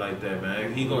no nigga like that,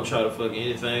 man. He gonna try to fuck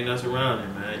anything that's around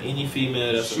him, man. Any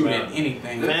female that's Shoot around at him.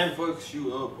 anything. That fucks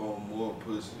you up on more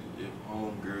pussy if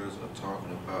homegirls are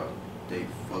talking about they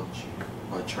fucked you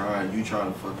or you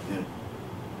trying to fuck them.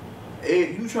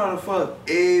 You trying to fuck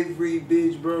every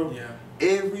bitch, bro? Yeah.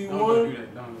 Everyone? Don't do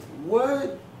that. Don't do that.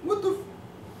 What? What the?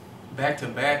 Back to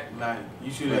back, like you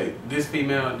shoot Like, at this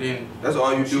female, then that's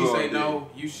all you she do all say day. no,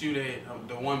 you shoot at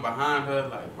the one behind her.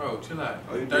 Like, bro, chill out.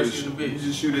 All you do Thirsty is in the you bitch.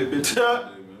 just shoot at bitches all day,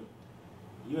 man.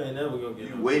 You ain't never gonna get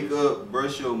You no wake bitch. up,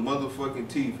 brush your motherfucking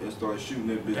teeth, and start shooting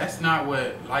at bitches. That's not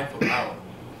what life about.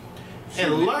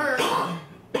 And learn.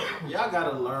 Y'all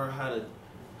gotta learn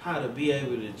how to be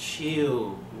able to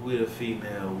chill with a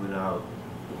female without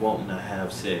wanting to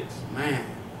have sex.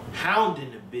 Man,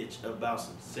 Hounding a bitch about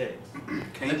some sex.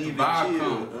 Can't let the even vibe chill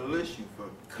come. unless you fuck.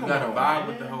 you Come gotta on, vibe man.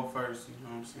 with the hoe first. You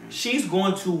know what I'm saying? She's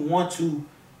going to want to.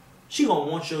 She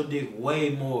gonna want your dick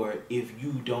way more if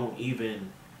you don't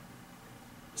even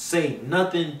say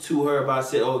nothing to her about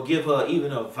sex or give her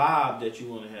even a vibe that you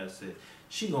want to have sex.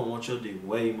 She gonna want your dick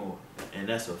way more, and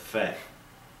that's a fact.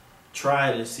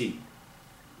 Try it and see.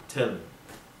 Tell me.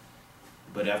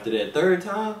 But after that third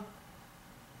time,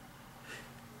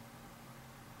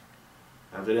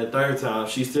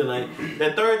 she still ain't.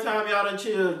 That third time y'all done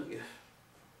chilled.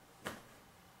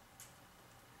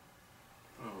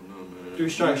 I don't know, man. 3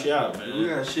 strikes you out, man. We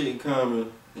got shit in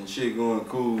common and shit going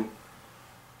cool.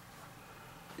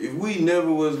 If we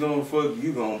never was gonna fuck,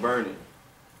 you gonna burn it.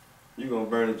 You gonna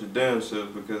burn it your damn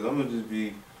self because I'm gonna just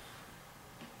be.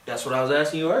 That's what I was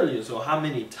asking you earlier. So how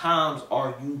many times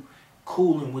are you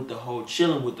cooling with the hoe,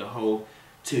 chilling with the hoe,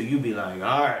 till you be like,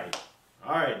 all right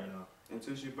now.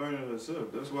 Until she burning herself.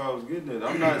 That's why I was getting it.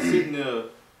 I'm not sitting there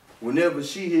whenever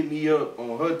she hit me up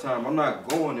on her time. I'm not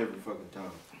going every fucking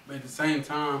time. But at the same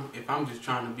time, if I'm just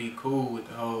trying to be cool with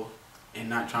the hoe and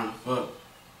not trying to fuck,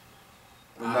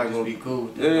 I'll just be cool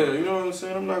with that. Yeah, you know what I'm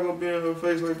saying? I'm not gonna be in her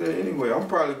face like that anyway. I'm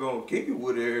probably gonna kick it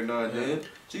with her every now and then.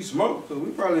 She smoked, so we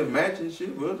probably matching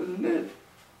shit, but other than that,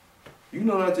 you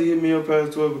know not to hit me up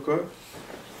past 12 o'clock.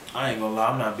 I ain't gonna lie,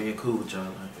 I'm not being cool with y'all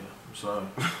like that. I'm sorry.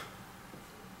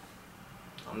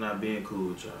 I'm not being cool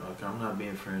with y'all. Okay, I'm not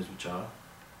being friends with y'all.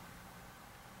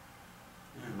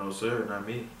 No sir, not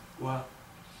me. Why?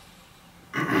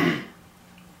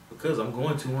 Because I'm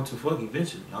going to want to fuck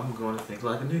eventually. I'm going to think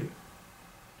like a nigga.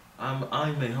 I'm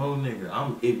a whole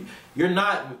nigga. You're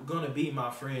not gonna be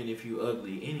my friend if you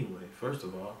ugly anyway. First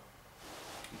of all,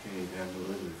 You can't even have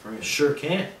no ugly friends. sure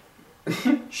can't.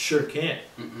 Sure can't.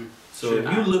 So Sure if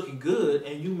not. you looking good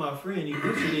and you my friend,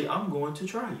 eventually I'm going to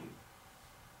try you.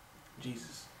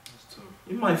 Jesus. That's tough.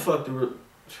 It might fuck the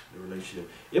relationship.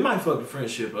 It might fuck the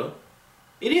friendship up.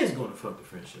 It is going to fuck the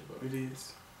friendship up. It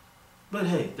is. But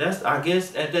hey, I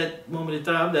guess at that moment in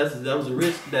time, that was a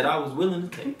risk that I was willing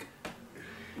to take.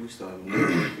 We started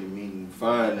networking, meeting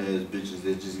fine ass bitches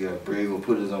that just got bread, gonna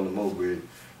put us on the mo bread.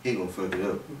 He gonna fuck it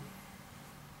up.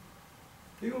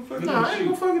 He gonna fuck it up. Nah, I ain't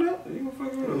gonna fuck it up. He gonna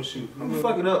fuck it up. Shoot. I'm gonna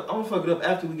fuck it up. I'm gonna fuck it up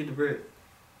after we get the bread.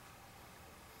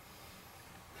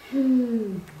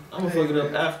 I'm gonna fuck it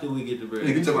up after we get the bread.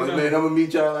 Nigga tell me, man, I'm gonna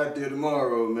meet y'all out there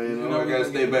tomorrow, man. You know I gotta we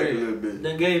stay get back a bread. little bit.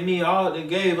 They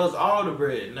gave us all the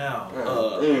bread now.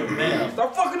 Man,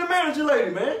 Stop fucking the manager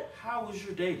lady, man. how was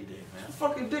your day today, man?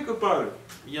 Fucking dick about it.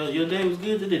 Your day was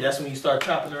good today. That's when you start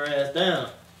chopping her ass down.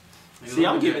 See,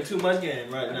 I'm giving too much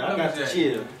game right now. I got to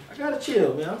chill. I gotta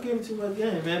chill, man. I'm giving too much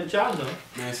game, man. But y'all know.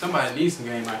 Man, somebody needs some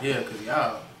game out here, cause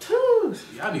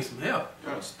y'all need some help.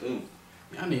 Y'all stink.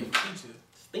 Y'all need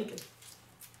a teacher.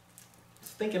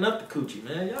 Stinking up the coochie,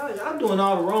 man. Y'all doing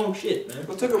all the wrong shit, man.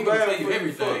 Go take a bath you before you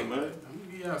everything, fuck, man. I'm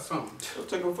gonna give y'all something. Go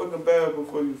take a fucking bath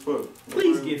before you fuck.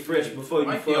 Please get fresh before you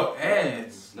Wipe fuck. your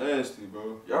ass. Nasty,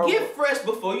 bro. Y'all Get fresh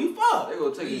before you fuck. They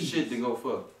gonna take a shit to go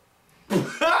fuck.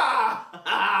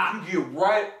 You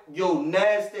get your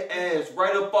nasty ass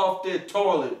right up off that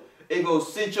toilet and go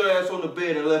sit your ass on the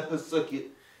bed and let her suck it.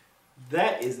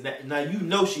 That is not, now you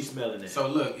know she's smelling that. So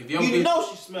look, if your you bitch, know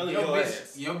she's smelling your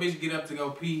ass. Your bitch get up to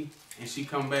go pee and she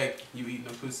come back, you eating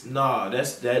the pussy. Nah,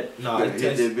 that's that. Nah, you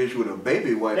hit that bitch with a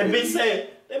baby wipe. That bitch say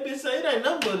it ain't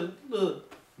nothing but a little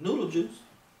noodle juice.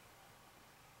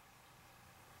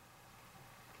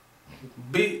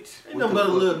 Bitch. Ain't nothing but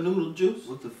a little noodle juice.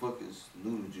 What the fuck is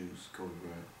noodle juice, Cody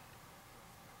Brown?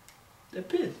 That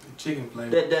piss. Chicken flavor.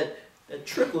 That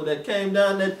trickle that came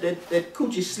down that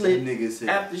coochie slit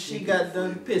after she got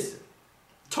done pissing.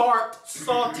 Tart,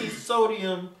 salty,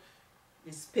 sodium.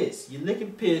 It's piss. You're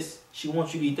licking piss. She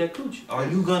wants you to eat that coochie. Are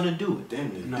you gonna do it?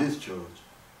 Damn, No. discharge.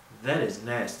 That is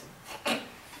nasty.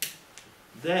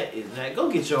 That is nasty.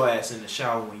 Go get your ass in the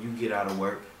shower when you get out of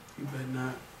work. You better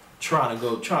not. Trying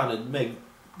to make,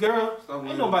 girl,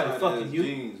 ain't nobody fucking you.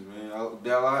 Jeans, man.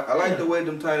 I like the way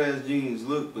them tight ass jeans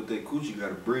look, but that coochie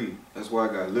gotta breathe. That's why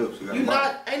I got lips.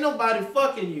 Ain't nobody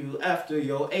fucking you after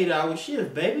your 8-hour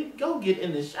shift, baby. Go get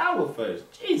in the shower first.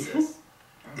 Jesus.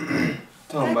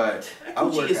 Talking about, I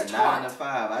work is at 9 tart. to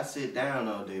 5. I sit down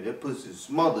all day. That pussy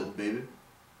smothered, baby.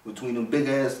 Between them big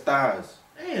ass thighs.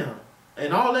 Damn.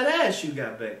 And all that ass you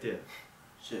got back there.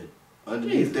 Shit.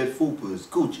 Underneath that fupa is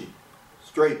coochie.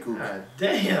 Straight coochie. God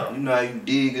damn. You know how you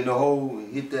dig in the hole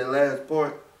and hit that last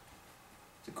part?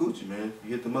 It's a coochie, man.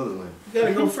 You hit the motherland. You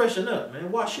gotta go freshen up,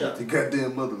 man. Wash up. The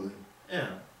goddamn motherland. Yeah.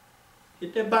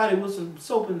 Hit that body with some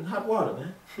soap and hot water,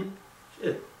 man.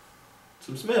 Shit.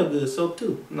 Some smell good soap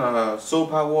too. Nah,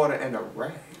 soap, hot water, and a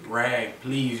rag. Rag.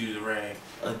 Please use a rag.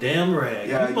 A damn rag.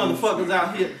 Yeah, These motherfuckers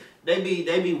out here, they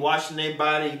be washing their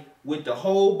body with the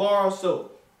whole bar of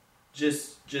soap.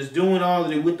 Just doing all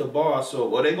of it with the bar of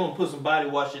soap. Or they gonna put some body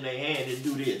wash in their hand and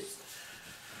do this.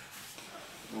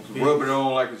 Rub it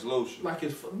on like it's lotion. Like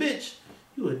it's bitch.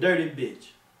 You a dirty bitch.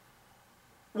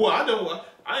 Well,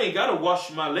 I ain't gotta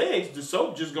wash my legs. The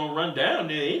soap just gonna run down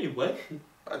there anyway.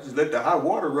 I just let the hot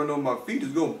water run on my feet.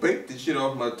 It's gonna bake the shit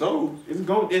off my toes.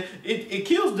 It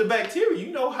kills the bacteria.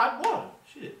 You know, hot water.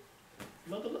 Shit.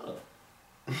 Mother love.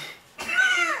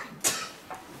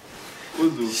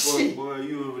 What the fuck, boy?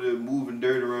 You over there moving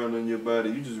dirt around on your body.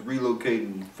 You just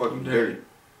relocating fucking dirt.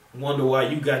 Wonder why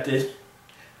you got this.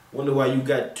 Wonder why you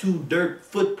got 2 dirt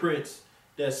footprints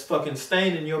that's fucking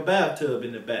staining your bathtub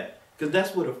in the back. Cause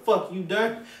that's where the fuck you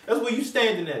dirt. That's where you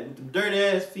standing at with them dirty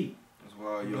ass feet. That's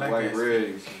why your Black white ass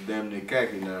rags is damn near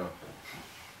khaki now.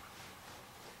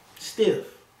 Stiff.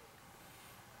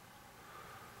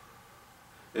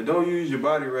 And don't use your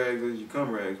body rags as your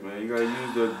cum rags, man. You gotta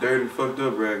use the dirty, fucked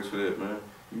up rags for that, man.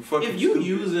 You fucking If you stupid.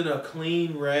 using a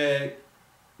clean rag,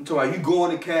 I'm talking about you go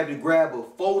in the cabinet, grab a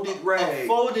folded rag. a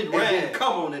folded and rag then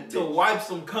come on that to bitch. wipe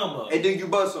some cum up, And then you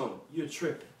bust on it. you're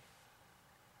tripping.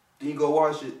 Then you go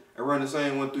wash it and run the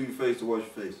same one through your face to wash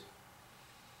your face.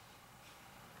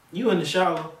 You in the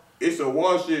shower. It's a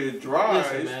wash it dry.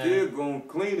 Listen, it's man. still gonna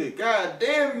clean it. God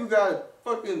damn, you got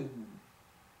fucking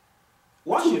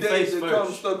Wash 2 your days face to come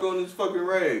first. stuck on this fucking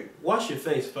rag. Wash your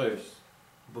face first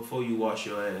before you wash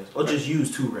your ass, or just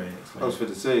use 2 rags. I was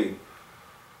finna say,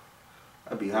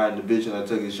 I be hiding the bitch and I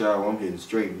take a shower. I'm hitting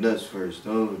straight nuts first.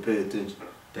 Don't even pay attention.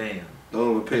 Damn. Don't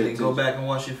even pay And then attention. go back and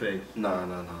wash your face.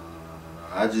 Nah.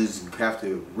 I just have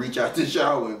to reach out the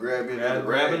shower and grab it.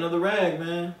 Grab another rag,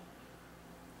 man.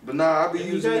 But nah, I be And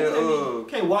you using you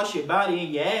can't wash your body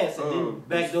and your ass and then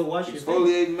back door wash your face.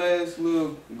 exfoliating mask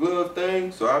little glove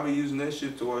thing. So I be using that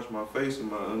shit to wash my face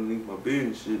and my underneath my beard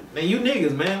and shit. Man, you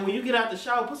niggas, man, when you get out the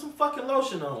shower, put some fucking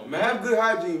lotion on. Man, have good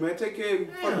hygiene, man. Take care of your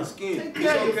Yeah, fucking skin. take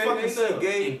care of your fucking Ain't self. nothing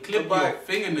gay And clip about your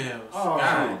fingernails. Oh,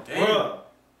 God damn. bruh.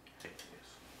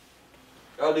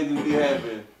 y'all niggas be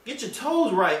having. Get your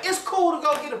toes right. It's cool to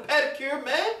go get a pedicure,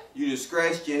 man. You just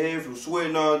scratched your head from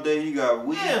sweating all day. You got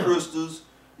weed Yeah. crystals.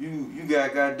 You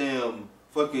got goddamn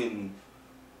fucking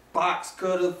box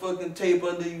cutter fucking tape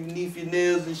underneath your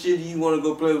nails and shit. And you want to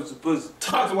go play with some pussy.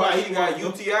 That's why you got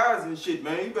UTIs and shit,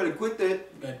 man. You better quit that.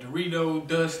 You got Dorito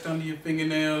dust under your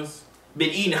fingernails.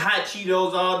 Been eating hot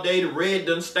Cheetos all day, the red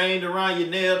done stained around your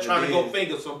nail, trying to go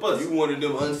finger some pussy. You one of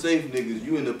them unsafe niggas.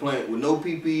 You in the plant with no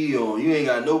PPE on. You ain't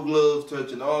got no gloves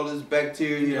touching all this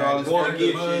bacteria and all this want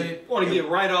to shit. Want to get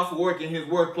right off of work in his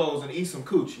work clothes and eat some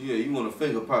coochie. Yeah, you want to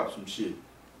finger pop some shit.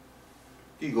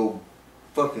 You go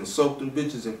fucking soak them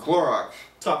bitches in Clorox.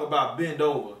 Talk about bend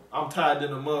over. I'm tired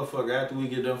than a motherfucker. After we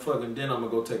get done fucking, then I'm gonna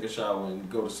go take a shower and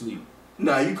go to sleep.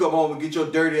 Nah, you come home and get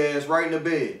your dirty ass right in the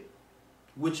bed.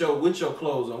 With your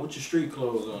clothes on, with your street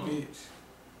clothes on. Bitch.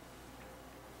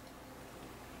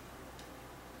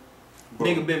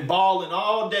 Nigga been balling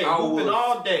all day, hooping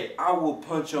all day. I will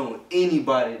punch on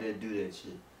anybody that do that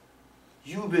shit.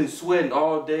 You been sweating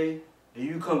all day and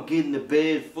you come get in the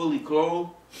bed fully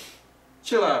clothed.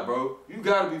 Chill out, bro. You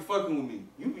gotta be fucking with me.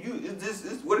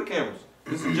 It's where the cameras?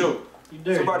 It's a joke. You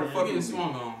dirty. Somebody Man. fucking with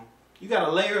swung me. on. You got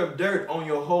a layer of dirt on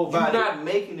your whole body. You're not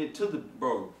making it to the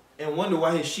bro. And wonder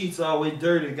why his sheets always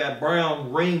dirty, got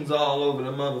brown rings all over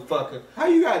the motherfucker. How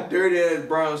you got dirty ass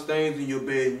brown stains in your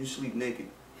bed and you sleep naked?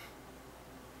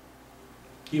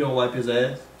 He don't wipe his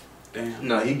ass. Damn.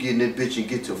 Nah, he getting that bitch and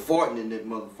get to farting in that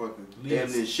motherfucker.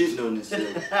 Damn near shitting on himself.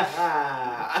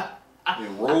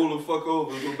 And roll the fuck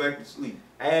over and go back to sleep.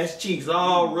 Ass cheeks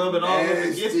all rubbing all over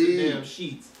against the damn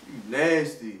sheets. You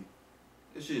nasty.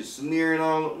 That shit smearing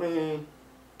all up, man.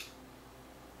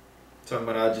 Talking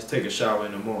about I'll just take a shower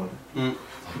in the morning.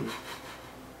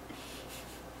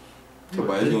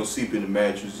 Somebody's gonna sleep in the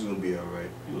mattress, it's gonna be alright.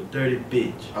 You a dirty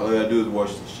bitch. All I gotta do is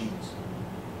wash the sheets.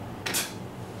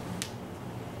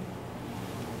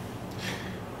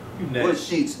 You nasty. What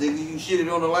sheets, nigga? You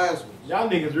shitted on the last one. Y'all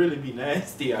niggas really be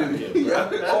nasty out here, bro.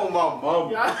 Oh my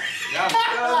mama. Y'all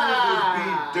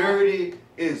niggas be dirty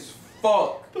as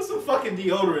fuck. Put some fucking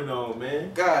deodorant on,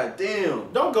 man. God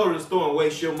damn. Don't go to the store and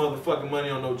waste your motherfucking money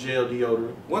on no gel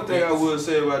deodorant. One thing I will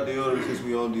say about deodorant, since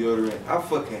we on deodorant, I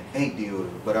fucking hate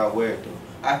deodorant, but I wear it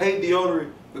though. I hate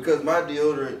deodorant because my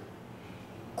deodorant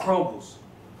crumbles.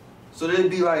 So there'd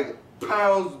be like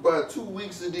pounds by 2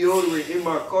 weeks of deodorant in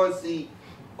my car seat,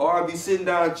 or I'd be sitting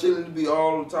down chilling to be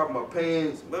all on top of my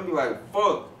pants. I'd be like,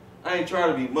 fuck. I ain't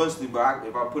trying to be musty, but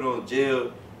if I put on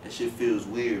gel, that shit feels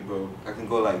weird, bro. I can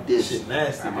go like this. Shit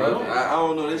nasty, bro. I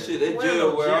don't know, that shit, that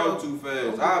gel wear out too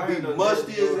fast. I'll be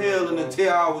musty as hell in a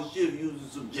 10-hour shift using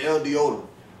some gel deodorant.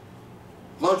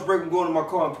 Lunch break, I'm going to my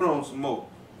car and put on some more.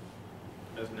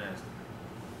 That's nasty.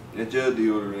 That gel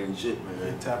deodorant ain't shit,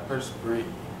 man.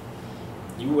 Antiperspirant.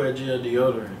 You wear gel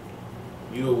deodorant.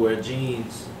 You'll wear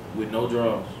jeans with no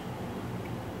drawers.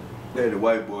 I had a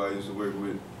white boy I used to work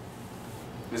with.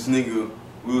 This nigga,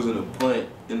 we was in a plant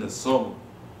in the summer.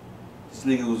 This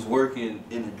nigga was working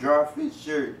in a dry fit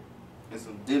shirt and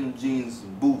some denim jeans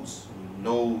and boots with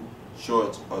no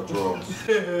shorts or drawers.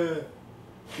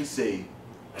 He said,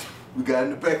 we got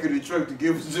in the back of the truck to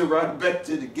give us a ride back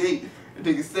to the gate.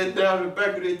 The nigga sat down in the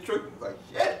back of the truck. He was like,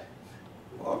 shit.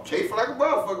 Well, I'm chafing like a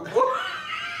motherfucker, boy.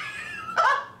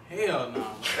 Hell no.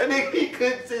 That nigga, he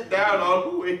couldn't sit down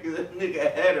all the way because that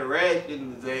nigga had a rash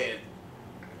in his ass.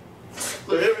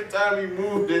 So every time he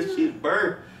moved, that shit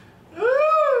burned.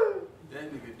 That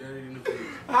nigga dirty in the face.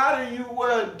 How do you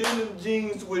wear denim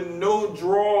jeans with no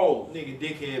drawers? Nigga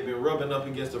dickhead been rubbing up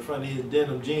against the front of his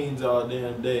denim jeans all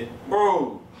damn day.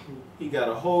 Bro. He got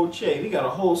a whole chafe. He got a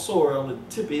whole sore on the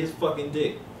tip of his fucking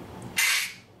dick.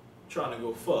 Trying to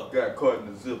go fuck. Got caught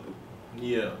in the zipper.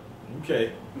 Yeah.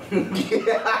 Okay.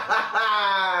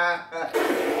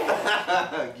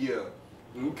 Yeah.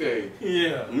 Okay.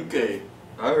 Yeah. Okay.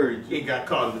 I heard you. He got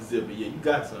caught in the zipper. Yeah, you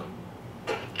got something.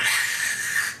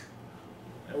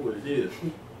 That's what it is.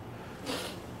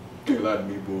 Can't lie to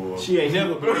me, boy. She ain't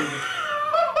never believing.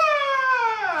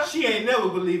 She ain't never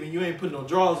believing you ain't putting no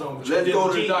drawers on. Let's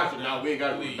go to the doctor now. We ain't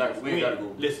gotta go to the doctor. We ain't gotta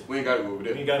go. Listen. We ain't gotta go over We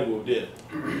there. ain't gotta go over there.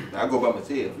 I go by myself.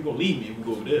 You gonna leave me if we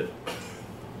go over there.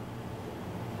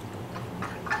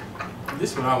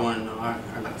 This is what I want to know. I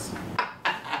got some.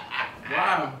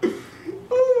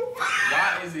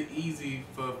 Why is it easy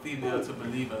for a female to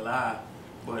believe a lie,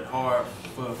 but hard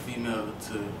for a female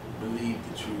to believe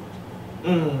the truth?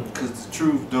 Cause the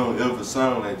truth don't ever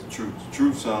sound like the truth. The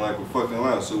truth sound like a fucking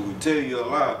lie. So we tell you a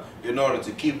lie in order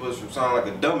to keep us from sounding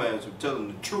like a dumbass from telling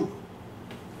the truth.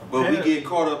 But we get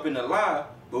caught up in the lie,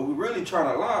 but we really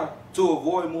trying to lie to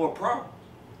avoid more problems.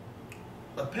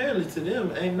 Apparently to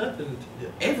them ain't nothing.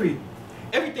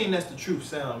 Everything that's the truth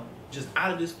sound just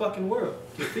out of this fucking world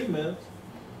to females.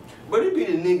 But it be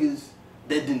the niggas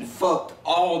that done fucked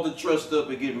all the trust up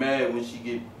and get mad when she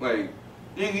get like,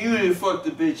 nigga, you done fucked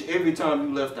the bitch every time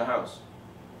you left the house.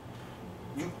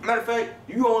 Matter of fact,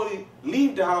 you only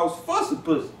leave the house for some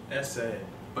pussy. That's sad.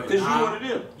 But Cause you one of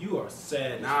them. You are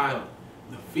sad. Nah,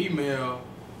 the female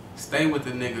stay with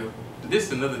the nigga. This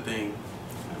is another thing.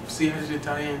 See how this shit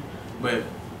tie in? But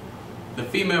the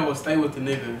female will stay with the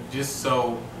nigga just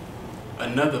so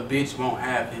another bitch won't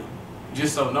have him.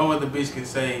 Just so no other bitch can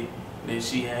say that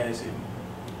she has him.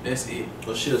 That's it.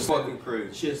 Or she'll Fucking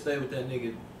crazy. She'll stay with that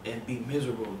nigga and be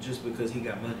miserable just because he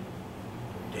got money.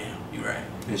 Damn, you right.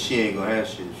 And she ain't gonna have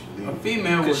shit. She A leave.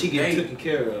 female would Because she get date. taken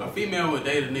care A of. female would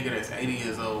date a nigga that's 80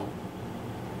 years old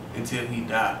until he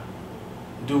die.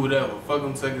 Do whatever. Fuck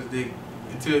him, suck his dick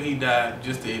until he die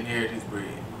just to inherit his bread.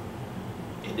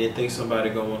 And then think somebody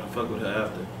gonna want to fuck with her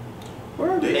after.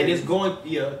 Where are And they? it's going to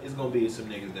be some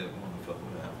niggas that want to fuck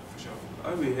with her after for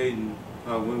sure. I be hating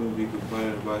how women be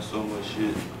complaining about so much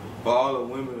shit. But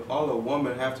all a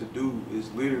woman have to do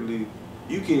is literally,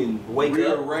 you can Wake up.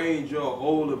 rearrange your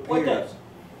whole Wake up. appearance.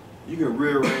 You can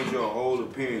rearrange your whole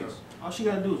appearance. All she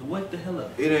gotta do is wake the hell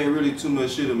up. It ain't really too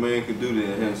much shit a man can do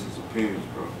to enhance his appearance,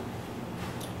 bro.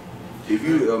 If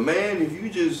you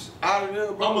just out of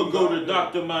there, bro. I'm gonna go to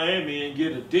Dr. Miami and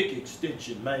get a dick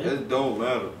extension, man. That don't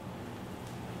matter.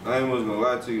 I ain't much gonna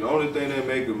lie to you. The only thing that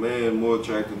make a man more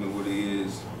attractive than what he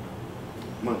is,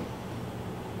 money.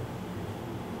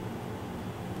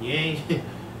 You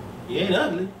ain't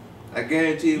ugly. I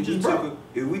guarantee You just broke.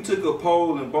 if we took a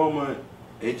poll in Beaumont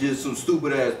and just some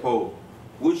stupid ass poll,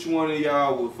 which one of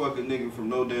y'all would fuck a nigga from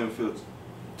NoDamnFilta?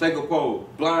 Take a poll,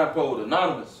 blind poll,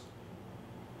 anonymous.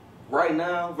 Right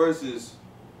now versus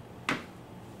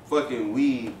fucking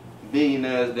weed, million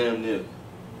ass damn nigga.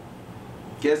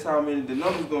 Guess how many the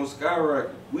numbers gonna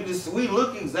skyrocket? We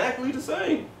look exactly the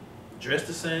same. Dressed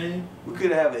the same. We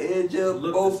could have an edge up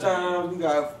Look both the same. times. We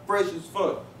got fresh as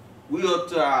fuck. We up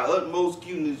to our utmost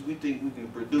cuteness we think we can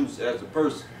produce as a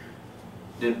person.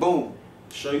 Then boom.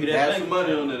 Show you that Have bank some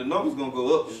money account. on it. The numbers gonna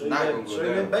go up. It's Show you not that, gonna show go you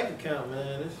down. that bank account,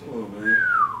 man. Come on, man.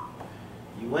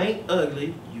 You ain't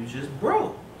ugly. You just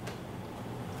broke.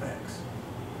 Facts.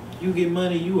 You get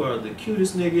money. You are the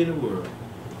cutest nigga in the world.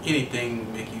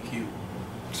 Anything make you cute.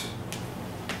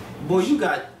 Boy, you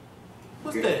got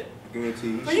what's Gu- that? Guarantee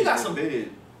you. Man, you got shit some- in bed.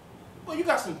 Boy, you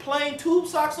got some plain tube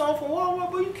socks on from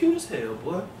Walmart. Boy, you cute as hell,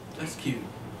 boy. That's cute.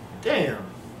 Damn,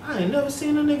 I ain't never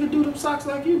seen a nigga do them socks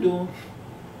like you doing.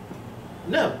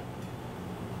 Never.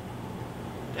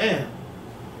 Damn.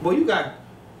 Boy, you got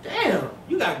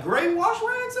gray wash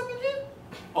rags up in here?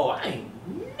 Oh, I ain't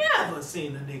never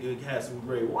seen a nigga have some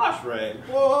gray wash rags.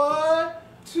 Boy,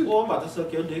 I'm about to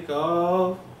suck your dick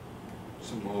off.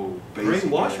 Some old Gray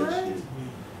basic wash ass rags? shit.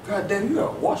 God damn, you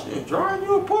got washing and drying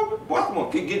your apartment? Boy, come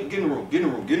on, get in the room, get in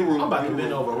the room, get in the room. I'm about get to in the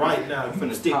bend room. over right now. You I'm finna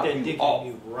finna stick top that you dick off. in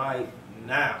you right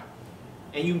now.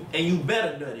 And you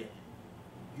better nut it.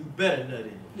 You better nut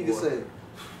it. Nigga boy.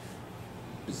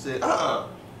 said,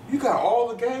 you got all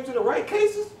the games in the right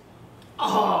cases?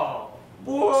 Oh.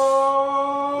 Boy!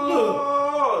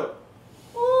 Look.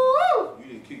 Woo. You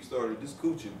didn't kickstarted this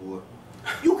coochie, boy.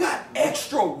 You got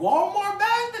extra Walmart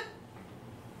bags?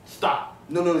 Stop.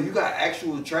 No, you got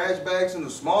actual trash bags in the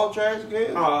small trash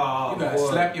cans? Oh, You gotta boy.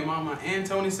 slap your mama and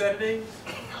Tony Saturdays?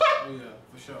 Oh yeah,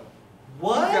 for sure.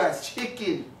 What? You got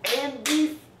chicken and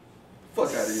beef? Fuck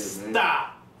out of here, man.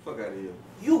 Stop. Fuck out of here.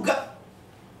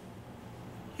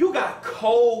 You got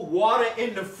cold water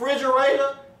in the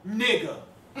refrigerator? Nigga.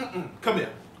 Come here.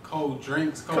 Cold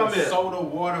drinks, Come cold here. soda,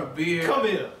 water, beer. Come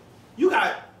here. You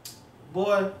got,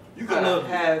 boy, You I got love you.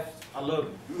 half. I love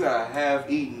you. You got a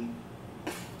half-eaten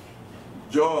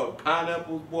jar of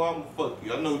pineapples, boy. I'm gonna fuck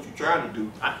you. I know what you're trying to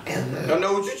do. I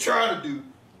know what you're trying to do.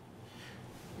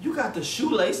 You got the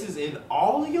shoelaces in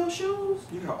all of your shoes?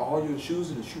 You got all your shoes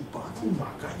in the shoe box. Oh my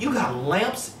God. You got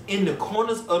lamps in the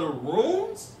corners of the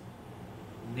rooms?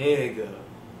 Nigga.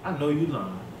 I know you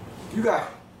lying. You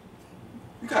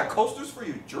got coasters for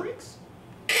your drinks?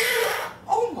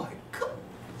 Oh my god.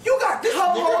 You got this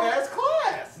Cup nigga holder- has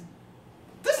class.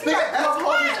 This You nigga got has cup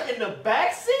class. holders in the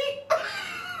back seat?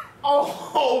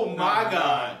 Oh my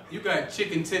God. You got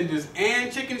chicken tenders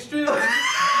and chicken strips?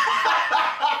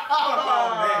 Fuck all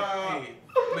that.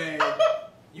 Hey, man,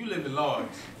 you living large.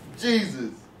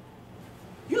 Jesus.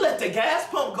 You let the gas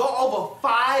pump go over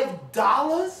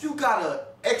 $5? You got a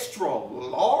extra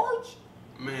large?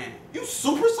 Man, You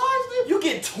supersized it? You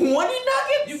get 20 nuggets?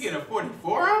 you get a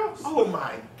 44 ounce? Oh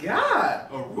my God.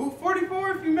 A Route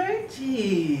 44 if you may?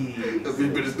 Jeez. That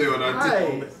bitch better stay on our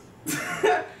Nice.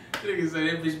 Nigga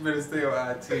say that bitch better stay on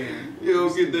I-10. You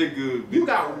don't get that good. You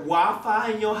got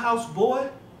Wi-Fi in your house, boy?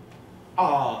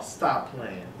 Oh, stop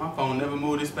playing. My phone never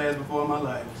moved this fast before in my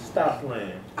life. Stop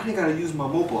playing. I ain't gotta use my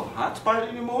mobile hotspot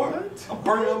anymore. What? I'm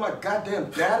burning up my goddamn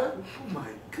data. Oh my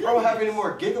I don't have any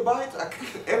more gigabytes.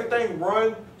 Everything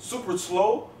run super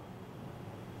slow.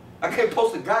 I can't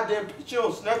post a goddamn picture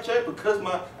on Snapchat because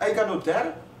I ain't got no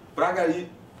data. But I gotta eat.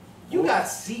 You got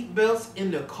seat belts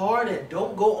in the car that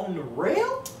don't go on the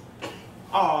rail?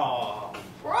 Oh,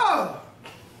 bruh.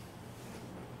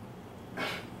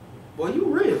 Boy, you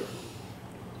real.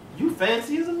 You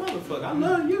fancy as a motherfucker. I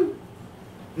love you.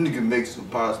 Nigga make some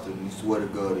pasta and you swear to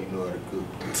God he know how to cook.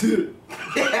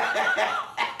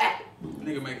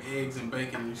 Nigga make eggs and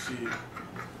bacon and shit.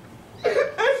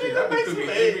 Shit, I be cooking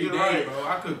every day, bro.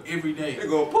 I cook every day. They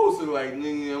gonna post it like,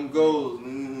 nigga, I'm goals.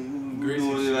 Nigga, you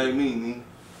doing it like me, nigga.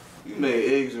 You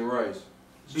made eggs and rice.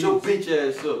 Shut your bitch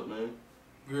ass up, man.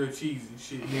 Grilled cheese and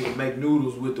shit. Nigga make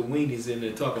noodles with the weenies in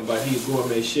there talking about he a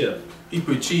gourmet chef. He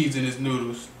put cheese in his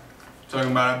noodles.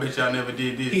 Talking about, I bet y'all never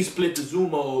did this. He split the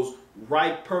Zumos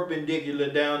right perpendicular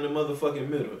down the motherfucking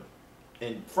middle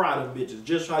and fry them bitches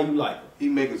just how you like them. He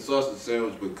make a sausage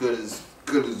sandwich but cut his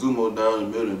Zumo down the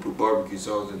middle and put barbecue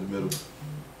sauce in the middle.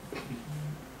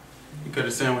 He cut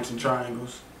a sandwich in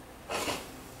triangles.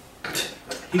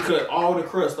 He cut all the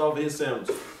crust off of his sandwich.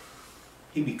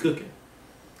 He be cooking.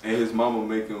 And his mama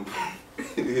make him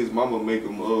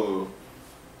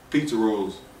pizza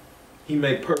rolls. He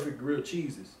make perfect grilled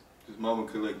cheeses. His mama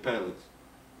collect pallets.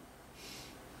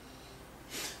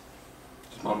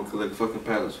 His mama collect fucking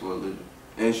pallets for a living.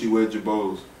 And she wear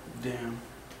jabos. Damn.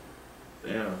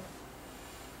 Damn.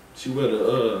 She wear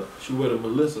the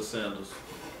Melissa sandals.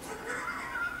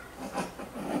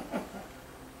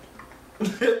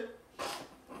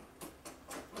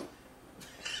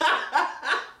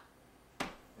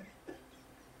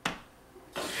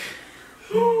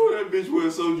 Ooh, that bitch wear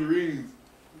soldierines.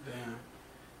 Damn.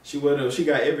 She wear them. She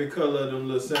got every color of them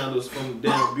little sandals from the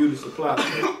damn beauty supply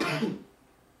store.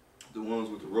 The ones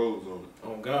with the rolls on it.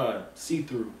 Oh God, see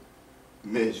through.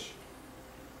 Mesh.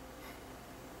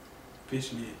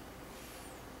 Fishnet.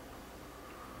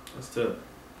 That's tough.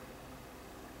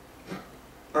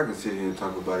 I can sit here and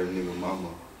talk about a nigga mama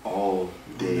all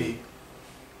day.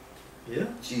 Yeah.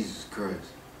 Jesus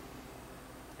Christ.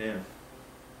 Damn.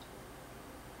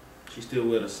 She still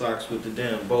wear the socks with the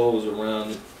damn bows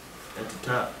around it at the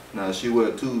top. Nah, she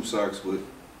wear tube socks with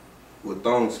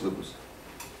thong slippers.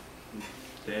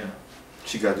 Damn.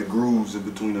 She got the grooves in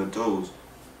between her toes.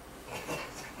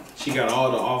 She got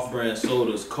all the off-brand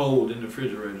sodas cold in the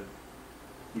refrigerator.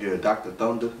 Yeah, Dr.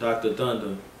 Thunder Dr.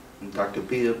 Thunder. and Dr.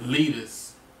 Pibb.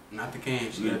 Liters. Not the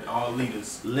can. She got all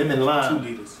liters. Lemon lime. 2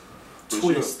 liters. But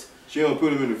Twist. She don't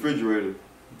put them in the refrigerator.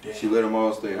 Damn. She let them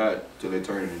all stay hot till they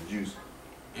turn into juice.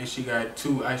 And she got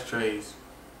 2 ice trays.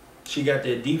 She got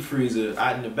that deep freezer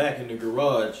out in the back in the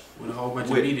garage With a whole bunch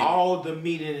of with meat in it. all the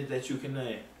meat in it that you can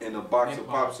name. And a box And of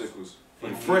balls. popsicles.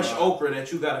 And fresh okra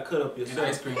that you gotta cut up And yourself.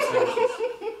 ice cream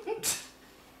sandwiches.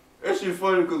 That shit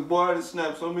funny because boy, I done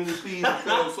snapped so many peas and cut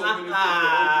up so many fucking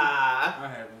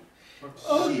I haven't.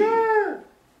 Oh okra.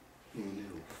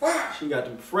 God. She got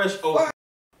them fresh okra.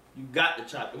 You got to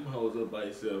chop them hoes up by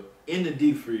yourself in the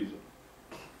deep freezer.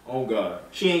 Oh God.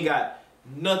 She ain't got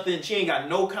nothing. She ain't got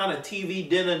no kind of TV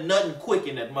dinner, nothing quick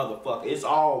in that motherfucker. It's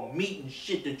all meat and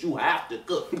shit that you have to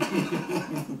cook.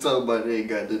 Talk about they ain't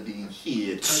got the deep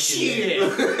shit. Shit.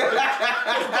 Just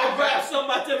go grab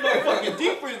something out that motherfucking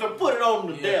deep freezer and put it on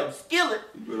the damn skillet.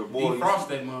 You better boil Defrost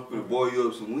that Better motherfucker. boil you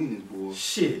up some weenies, boy.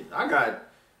 Shit. I got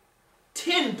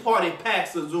 10 party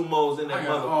packs of Zumos in that I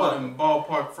got all motherfucker. them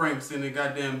ballpark franks in the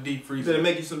goddamn deep You freezer. better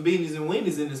make you some beanies and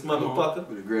weenies in this motherfucker.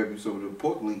 Better grab you some of the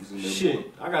pork links in there.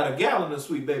 Shit, I got a gallon of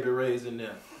Sweet Baby Ray's in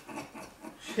there.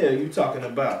 Hell, you talking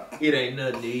about? It ain't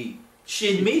nothing to eat.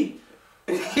 Shit, me.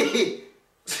 And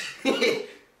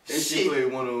she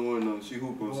played one-on-one though. She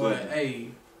hooped on Boy, something. hey,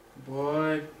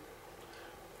 boy.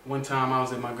 One time I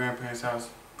was at my grandparents' house.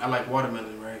 I like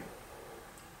watermelon, right?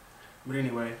 But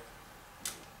anyway,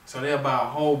 so they buy a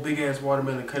whole big ass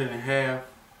watermelon, cut it in half,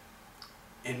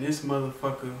 and this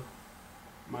motherfucker,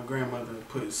 my grandmother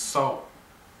put salt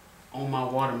on my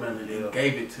watermelon and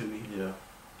gave it to me. Yeah.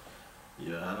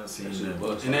 Yeah, I done seen That that. shit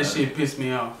bust. And that shit pissed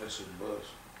me off. That shit bust.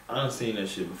 I done seen that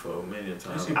shit before many a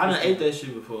times. shit I done pissed ate me that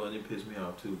shit before and it pissed me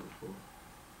off too before.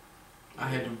 I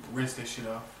had to rinse that shit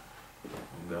off. Oh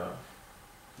God.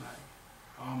 Like,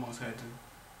 I almost had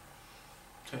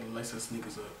to lace her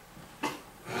sneakers up.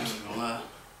 I ain't gonna lie.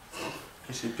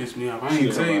 That shit pissed me off. I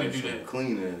ain't tell you to do that.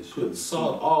 Clean ass shit. Put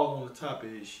salt all on the top of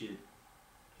his shit.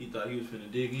 He thought he was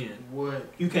finna dig in. What?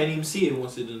 You can't even see it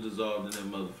once it done dissolved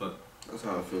in that motherfucker. That's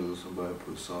how I feel if somebody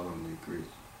put salt on their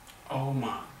grits. Oh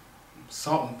my.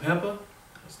 Salt and pepper?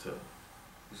 That's tough.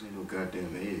 This ain't no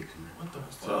goddamn eggs, man. What the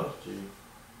That's fuck? tough, G.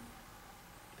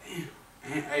 Damn.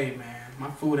 And hey man,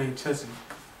 my food ain't touching.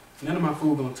 None of my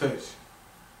food gonna touch.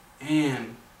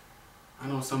 And I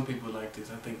know some people like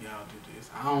this. I think y'all do this.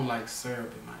 I don't like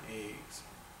syrup in my eggs.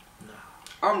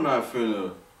 I'm not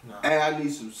finna Nah. And I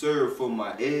need some syrup for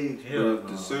my eggs. Hell But if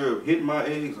no. the syrup hit my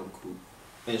eggs, I'm cool.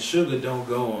 And sugar don't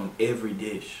go on every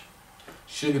dish.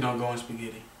 Sugar don't go in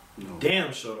spaghetti. No.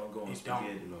 Damn sure don't go on It don't.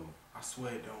 spaghetti. No. I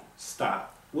swear it don't.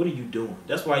 Stop. What are you doing?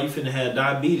 That's why you finna have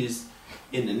diabetes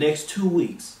in the next 2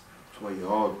 weeks. That's why your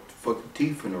all fucking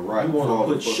teeth in the right. You wanna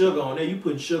put sugar on there. You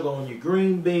putting sugar on your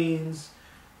green beans.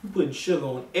 You putting sugar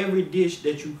on every dish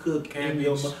that you cook. In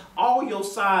your, all your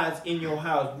sides in your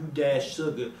house, you dash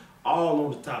sugar all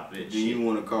on the top of that Then shit. you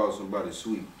want to call somebody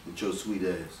sweet with your sweet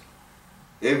ass.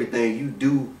 Everything you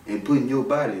do and put in your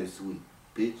body is sweet,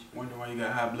 bitch. Wonder why you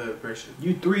got high blood pressure.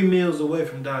 You 3 meals away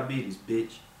from diabetes,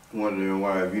 bitch. Wondering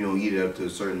why if you don't eat after a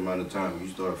certain amount of time, you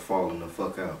start falling the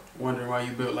fuck out. Wondering why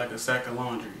you built like a sack of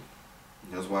laundry.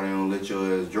 That's why they don't let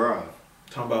your ass drive.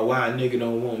 Talking about why a nigga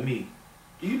don't want me.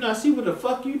 Do you not see what the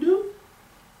fuck you do?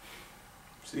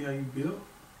 See how you built?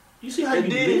 You see how And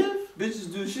you then live?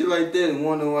 bitches do shit like that and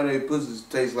wonder why their pussies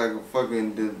taste like a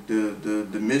fucking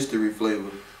the mystery flavor.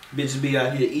 Bitches be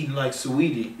out here eating like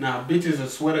sweetie. Nah, bitches I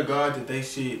swear to God that they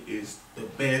shit is the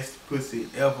best pussy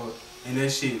ever. And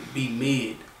that shit be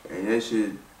mid. And that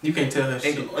shit You can't tell her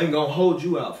shit. Ain't gonna hold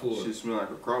you out for it. shit smell like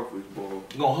a crawfish ball.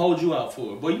 Gonna hold you out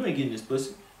for it. Boy, you ain't getting this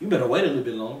pussy. You better wait a little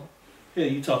bit longer. Hell,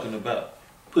 you talking about?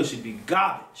 Pussy be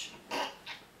garbage.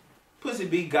 Pussy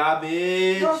be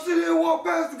garbage. Y'all sit here and walk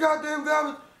past the goddamn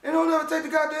garbage and don't ever take the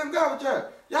goddamn garbage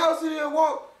out. Y'all sit here and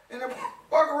walk and then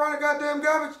walk around the goddamn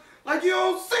garbage like you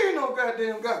don't see no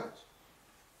goddamn garbage.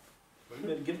 You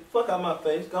better get the fuck out my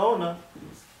face. Go on now.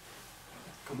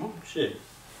 Come on. Shit.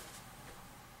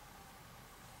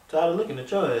 Tired of looking at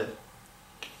your ass.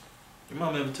 Your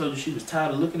mom ever told you she was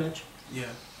tired of looking at you? Yeah.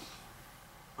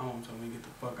 I want told me to get the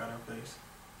fuck out of her face.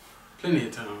 Plenty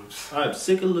of times. I'm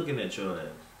sick of looking at your ass.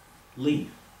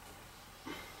 Leave.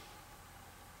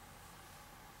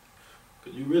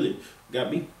 Cause you really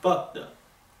got me fucked up.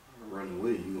 Run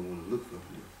away, you gonna wanna look for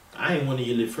me. I ain't one of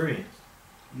your little friends.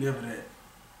 Never that.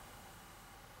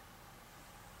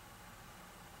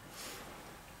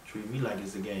 Treat me like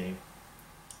it's a game.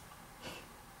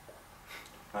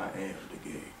 I am the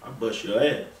game. I bust your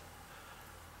ass.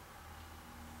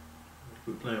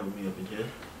 Quit playing with me up in here.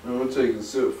 I'm gonna take a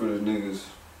sip for the niggas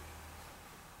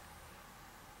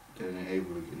that ain't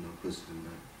able to get no pussy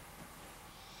tonight.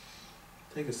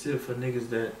 Take a sip for niggas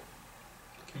that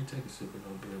can't take a sip of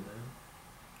no beer, man.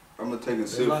 I'm gonna take a They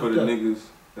sip for locked the up. niggas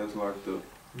that's locked up.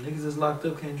 Niggas that's locked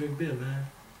up can't drink beer, man.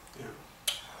 Yeah.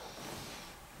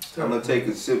 I'm gonna take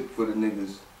a sip for the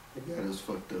niggas that got us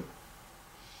fucked up.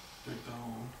 Drink the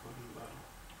whole fucking bottle.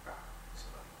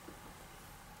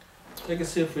 Take a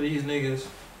sip for these niggas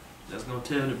that's gonna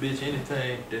tell the bitch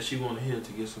anything that she wanna hear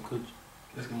to get some coochie.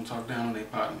 That's gonna talk down on their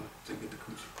partner to get the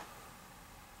coochie.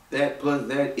 That plus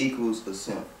that equals a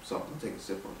simp. So I'm gonna take a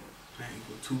sip on that. That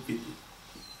equal 250.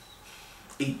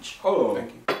 Each. Hold on.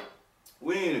 Thank you.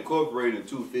 We ain't incorporating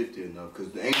 250 enough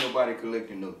because ain't nobody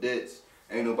collecting no debts.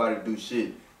 Ain't nobody do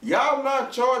shit. Y'all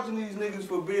not charging these niggas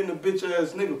for being a bitch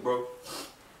ass nigga, bro.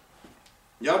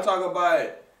 Y'all talk about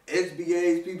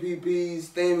SBAs, PPPs,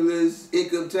 stimulus,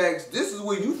 income tax. This is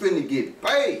where you finna get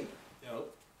paid. Yo.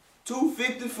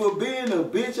 $250 for being a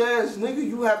bitch ass nigga.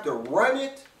 You have to run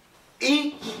it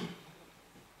each.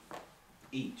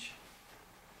 Each.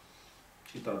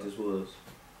 She thought this was.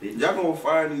 Bitch. Y'all gonna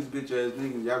find these bitch ass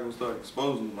niggas. Y'all gonna start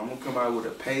exposing them. I'm gonna come out with a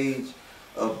page,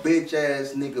 a bitch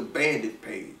ass nigga bandit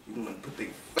page. You gonna put their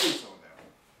face on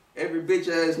that. Every bitch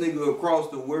ass nigga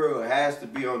across the world has to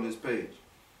be on this page.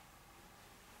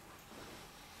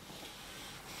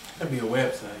 That'd be a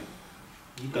website.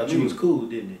 You thought you was cool,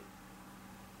 didn't it?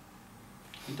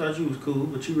 You thought you was cool,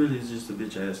 but you really is just a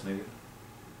bitch ass nigga.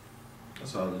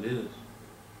 That's all it is.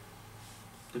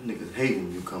 Them niggas hate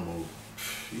when you come over.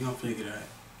 You gonna figure that.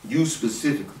 You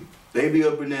specifically. They be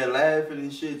up in there laughing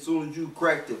and shit. As soon as you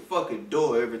crack the fucking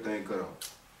door, everything cut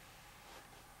off.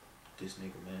 This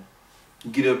nigga, man.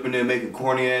 You get up in there making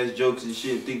corny ass jokes and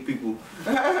shit. Think people.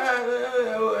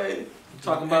 You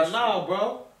talking about now,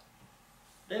 bro?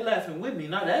 They laughing with me,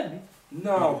 not at me.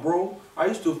 Nah, bro. I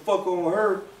used to fuck on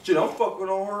her. Shit, I'm fucking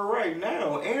on her right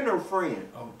now and her friend.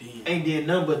 Oh, damn. Ain't did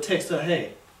nothing but text her,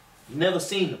 hey, never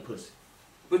seen the pussy.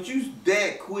 But you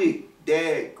that quick.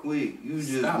 You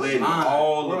just Stop letting lying,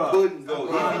 all the bruh. pudding go.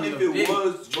 Stop Even if lying, it bitch.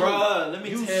 was true. Bruh, let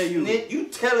me tell you. You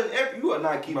telling you are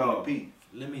not keeping Bro. the peace.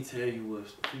 Let me tell you what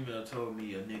a female told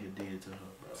me a nigga did to her,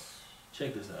 bro.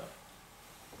 Check this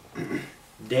out.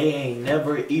 They ain't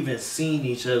never even seen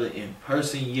each other in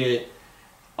person yet.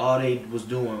 All they was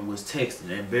doing was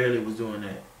texting and barely was doing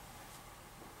that.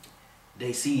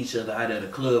 They see each other out at a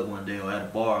club one day or at a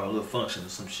bar or a little function or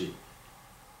some shit.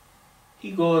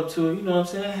 He go up to her, you know what I'm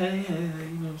saying? Hey, hey, hey,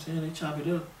 you know what I'm saying? They chop it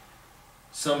up.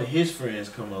 Some of his friends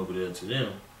come over there to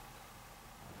them.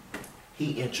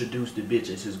 He introduced the bitch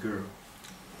as his girl.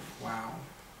 Wow.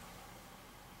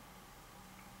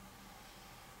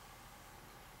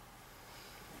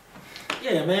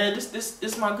 Yeah, man,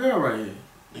 this my girl right here.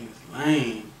 Niggas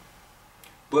lame.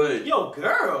 But Yo,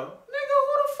 girl, nigga,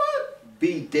 who the fuck?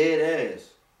 be dead ass.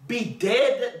 Be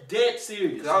dead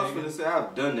serious. Cause I was nigga. finna say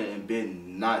I've done that and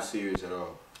been not serious at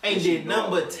all. Ain't And she did know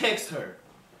nothing I but was. text her.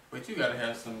 But you gotta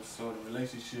have some sort of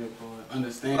relationship or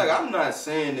understanding. Like, I'm not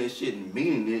saying that shit and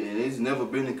meaning it, and it's never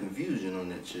been a confusion on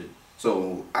that shit.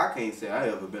 So I can't say I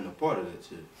ever been a part of that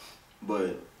shit.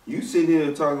 But you sit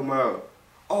here talking about,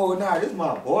 oh nah, this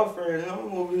my boyfriend, and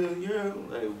I'm over here, yeah.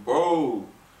 Like, bro,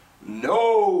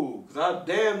 no, cause I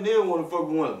damn near wanna fuck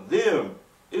with one of them.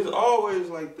 It's always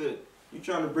like that. You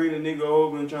trying to bring a nigga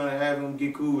over and trying to have him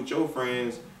get cool with your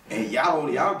friends, and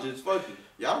y'all just fucking.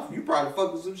 You probably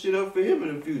fucking some shit up for him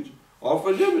in the future. Or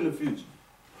for them in the future.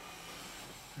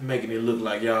 Making it look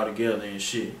like y'all together and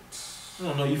shit. I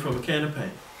don't know, you from a can of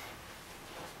paint.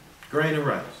 Grain of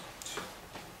rice.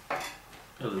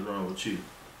 What is wrong with you?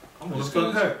 I wanna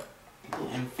fuck her.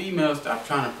 And females stop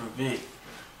trying to prevent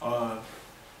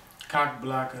cock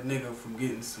block a nigga from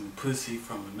getting some pussy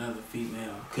from another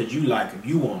female. Cause you like him,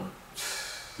 you want him.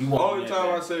 You The want only him time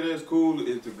I that say that's cool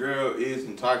is the girl is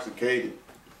intoxicated.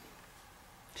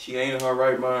 She ain't in her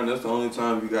right mind. That's the only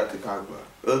time you got the cock block.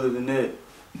 Other than that,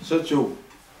 shut your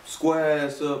square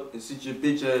ass up and sit your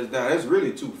bitch ass down. That's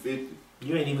really 250.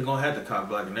 You ain't even gonna have to cock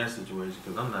block in that situation,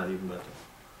 cause I'm not even about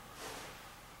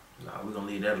to. Nah, we gonna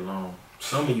leave that alone.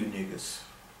 Some of you niggas,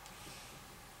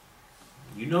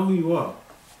 you know who you are.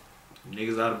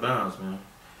 Niggas out of bounds, man.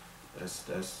 That's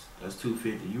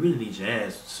 250. You really need your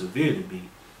ass severely beat.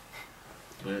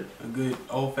 But A good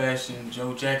old fashioned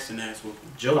Joe Jackson ass whooping.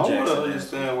 Joe I Jackson. wanna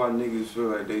understand why niggas feel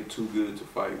like they too good to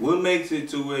fight. What makes it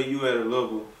to where you at a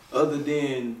level other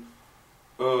than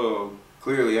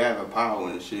clearly having power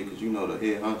and shit, cause you know the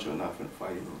head honcho not finna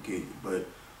fight you, gonna get you. But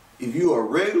if you a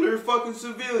regular fucking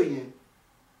civilian,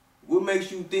 what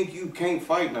makes you think you can't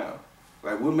fight now?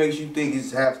 Like, what makes you think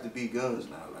it has to be guns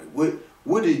now? Like,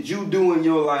 what did you do in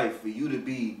your life for you to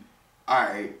be,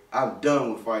 alright, I'm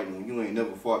done with fighting when you ain't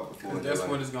never fought before? Cause that's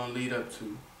what it's gonna lead up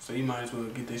to. So you might as well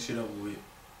get that shit over with.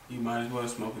 You might as well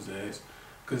smoke his ass.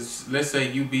 Cause let's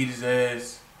say you beat his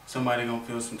ass, somebody gonna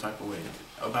feel some type of way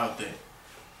about that.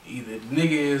 Either the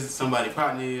nigga is, somebody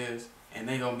partner is, and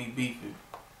they gonna be beefing.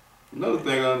 Another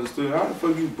thing I understood, how the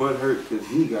fuck you butt hurt cause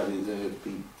he got his ass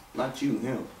beat, not you,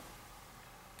 him.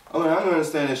 I mean, I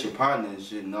understand that's your partner and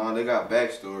shit, and all, they got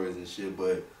backstories and shit,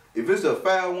 but if it's a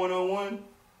foul one-on-one,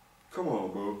 come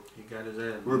on, bro. He got his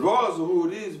ass beat. Regardless of who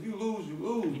it is, if you lose, you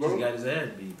lose, He bro. just got his ass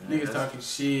beat, man. Niggas talking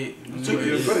shit, You took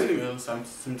your niggas baby. feel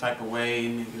some type of way,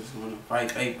 niggas wanna fight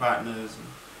they partners.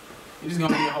 It's just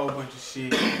gonna be a whole bunch of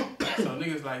shit. So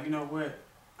niggas like, you know what?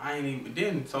 I ain't even,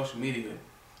 then social media,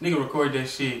 nigga record that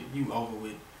shit, you over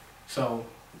with. So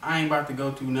I ain't about to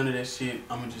go through none of that shit.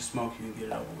 I'ma just smoke you and get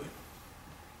it over with.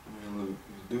 I mean, look,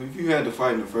 dude, if you had to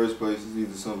fight in the first place, it's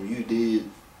either something you did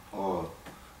or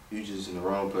you just in the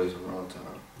wrong place at the wrong time.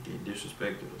 Get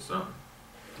disrespected or something.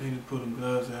 Niggas pull them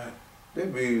gloves out.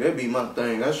 That be my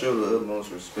thing. I show the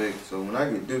utmost respect. So when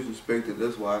I get disrespected,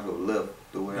 that's why I go left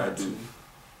the way I Not do. to.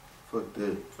 Fuck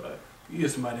that. Fact. You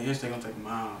get somebody else, they gonna take a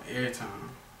mile every time.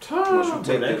 Once you But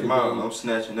take that that could mile, go- I'm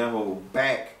snatching that whole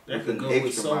back. That with could an go with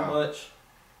extra so mile. much.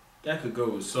 That could go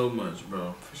with so much,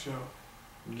 bro. For sure.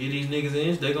 Get these niggas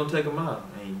in, they gonna take them out,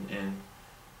 and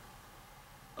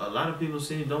a lot of people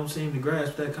don't seem to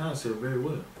grasp that concept very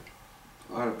well.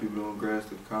 A lot of people don't grasp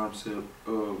the concept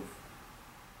of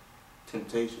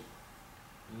temptation.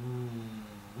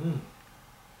 Mm-hmm.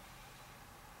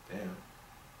 Damn.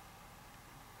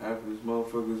 Half of these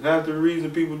motherfuckers, half the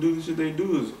reason people do the shit they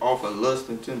do is off of lust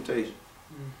and temptation.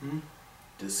 Mm-hmm.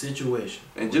 The situation.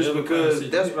 And just Whatever because, kind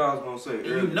of that's situation. what I was gonna say And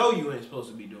earlier. you know you ain't supposed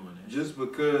to be doing that. Just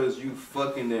because you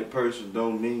fucking that person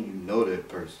don't mean you know that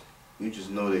person. You just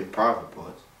know their private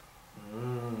parts.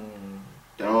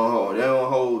 They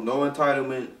don't hold no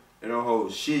entitlement. They don't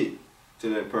hold shit to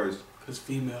that person. Cause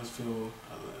females feel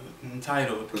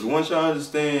entitled. Because once y'all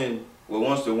understand, well,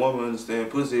 once the woman understand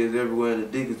pussy is everywhere and the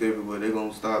dick is everywhere, they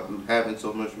gonna stop having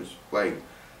so much like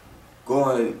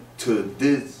going to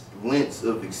this lengths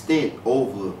of extent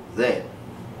over that.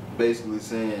 Basically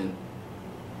saying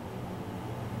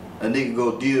a nigga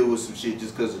go deal with some shit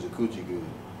just because of the coochie good.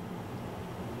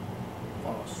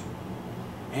 False.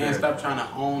 And stop trying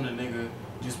to own a nigga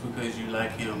just because you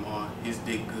like him or his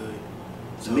dick good.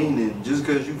 So, Meaning, just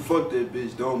because you fuck that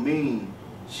bitch don't mean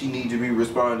she need to be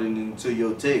responding to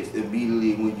your text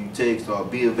immediately when you text or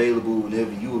be available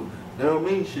whenever you. That don't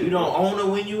mean shit. You don't own her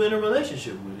when you in a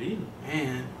relationship with her either.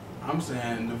 And I'm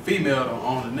saying the female don't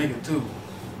own the nigga too.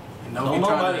 And Don't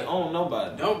nobody own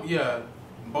nobody. Don't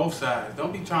both sides.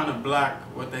 Don't be trying to block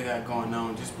what they got going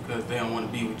on just because they don't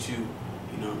want to be with you.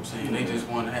 You know what I'm saying? They just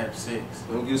want to have sex.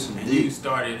 Don't get some and dick. you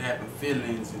started having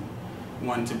feelings and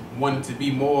wanting to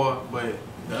be more, but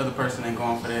the other person ain't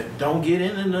going for that. Don't get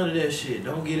into none of that shit.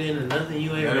 Don't get into nothing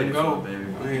you ain't Let ready it go, for, baby.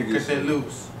 Man, cut that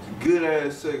loose. Good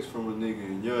ass sex from a nigga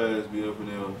and your ass be up in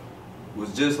there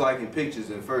was just like in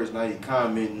pictures at first. Now you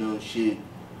commenting on shit.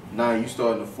 Now you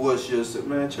starting to force yourself.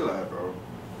 Man, chill out, bro.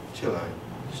 Chill out.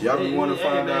 Y'all be want to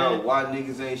find out why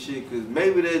niggas ain't shit, cause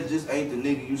maybe that just ain't the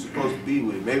nigga you supposed to be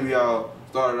with. Maybe y'all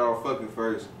started off fucking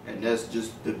first, and that's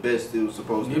just the best it was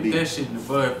supposed to be. Nip that shit in the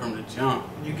bud from the jump.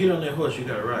 You get on that horse, you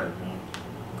gotta ride, man.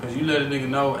 Cause you let a nigga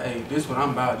know, hey, this what I'm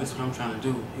about, this what I'm trying to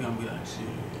do. He gonna be like, shit,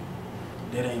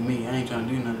 that ain't me. I ain't trying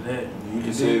to do none of that. You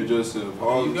just saved yourself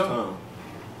all this time.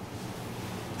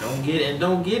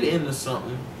 Don't get into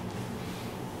something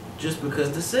just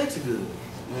because the sex is good.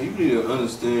 Man, you need to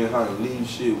understand how to leave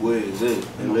shit where it's at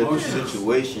and let the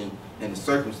situation and the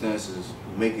circumstances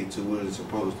make it to what it's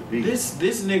supposed to be. This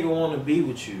nigga want to be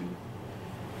with you,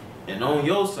 and on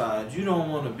your side, you don't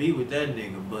want to be with that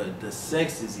nigga, but the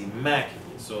sex is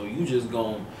immaculate. So you just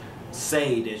gonna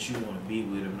say that you want to be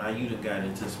with him. Now you done got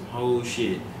into some whole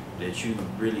shit that you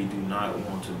really do not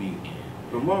want to be in.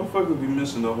 The motherfucker be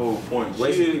missing the whole point.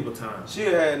 Wasting people's time. She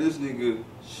had this nigga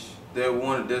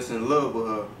that's in love with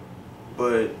her,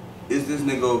 but it's this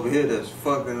nigga over here that's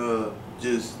fucking her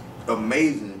just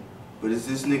amazing. But it's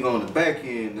this nigga on the back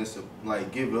end that's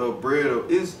like giving her bread.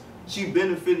 She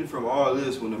benefiting from all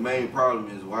this when the main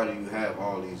problem is why do you have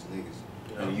all these niggas?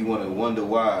 Yeah. And you want to wonder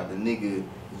why the nigga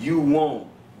you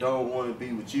don't want to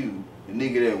be with you. The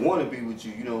nigga that want to be with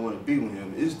you, you don't want to be with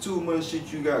him. It's too much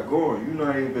shit you got going. You're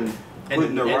not even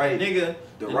putting the right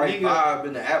vibe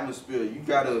in the atmosphere. You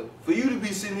gotta, for you to be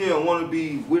sitting here and want to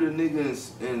be with a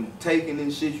nigga and taking in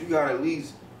shit, you gotta at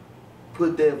least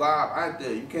put that vibe out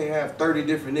there. You can't have 30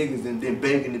 different niggas and then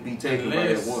begging to be taken by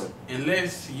that one.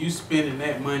 Unless you spending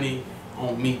that money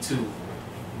on me too,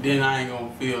 then I ain't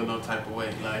gonna feel no type of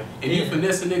way. Like, if you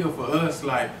finesse a nigga for us,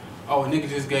 like, oh, a nigga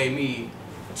just gave me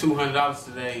 $200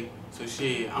 today, so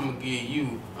shit, I'm gonna give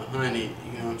you $100. You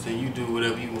know what I'm saying? You do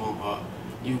whatever you want, or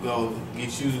you go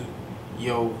get you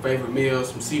your favorite meal,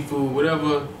 some seafood,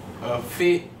 whatever,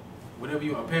 fit, whatever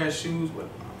you want, a pair of shoes. But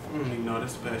I don't even know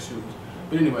that's a pair of shoes.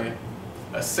 But anyway,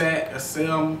 a sack, a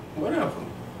cell, whatever.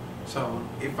 So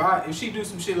if she do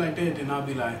some shit like that, then I'll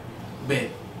be like, bet.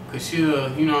 Cause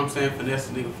she'll, you know what I'm saying, finesse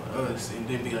a nigga for us, and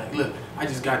then be like, look, I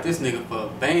just got this nigga for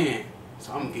a band,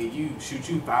 so I'm gonna shoot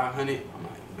you 500. I'm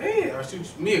like, bet, or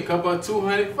shoot me a couple of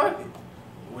 200, fuck it,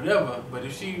 whatever. But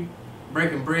if she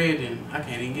breaking bread, then I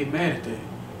can't even get mad at that.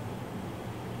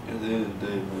 At the end of the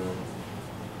day, man,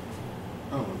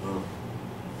 I don't know.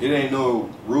 It ain't no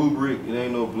rubric, it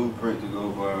ain't no blueprint to go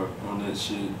by on that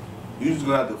shit. You just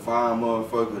gonna have to find a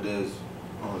motherfucker that's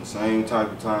on the same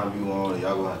type of time you on, and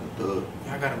y'all gonna have to thug.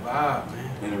 Y'all got a vibe,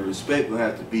 man. And the respect gonna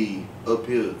have to be up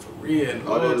here. For real.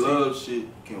 All that love shit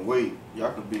can wait.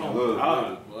 Y'all can be in love.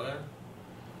 God, boy.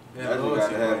 Y'all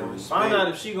just gotta have the respect. Find out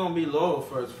if she gonna be loyal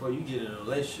first before you get in a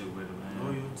relationship with her, man.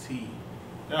 Loyalty.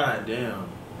 God damn.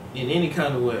 In any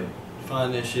kind of way,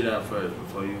 find that shit out first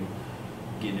before you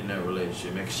get in that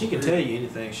relationship, man. Cause she can tell you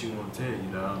anything she wanna tell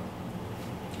you, dog.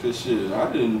 Cause shit,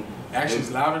 I didn't.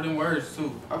 Actions louder than words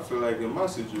too. I feel like in my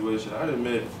situation, I done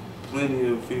met plenty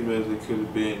of females that could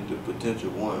have been the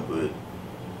potential one,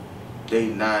 but they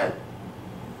not.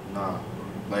 Nah.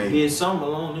 Like, yeah, something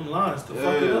along them lines to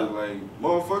fuck it up. Like,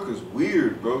 motherfuckers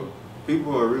weird, bro.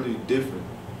 People are really different.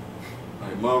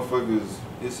 Like, motherfuckers,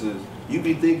 you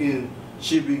be thinking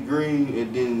shit be green,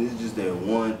 and then it's just that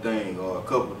one thing or a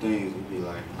couple things, you be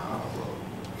like, nah, bro.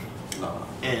 Nah.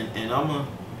 And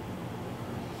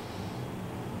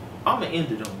I'ma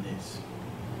end it on this.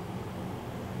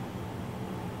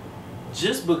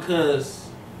 Just because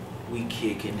we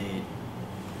kicking it,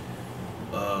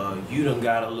 you done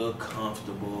got a little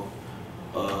comfortable,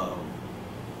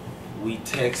 we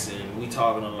texting, we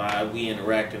talking a lot, we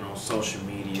interacting on social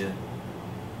media.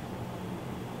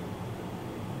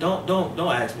 Don't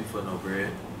ask me for no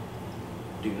bread.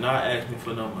 Do not ask me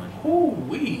for no money.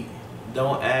 Ooh-wee.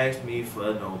 Don't ask me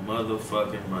for no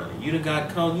motherfucking money. You done got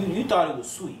you thought it was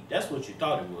sweet. That's what you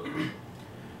thought it was.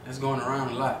 That's going around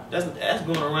a lot. That's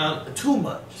going around too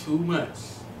much. Too much.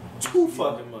 Too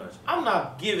fucking much.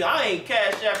 I ain't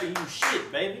cash apping you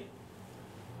shit, baby.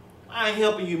 I ain't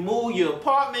helping you move your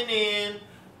apartment in.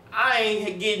 I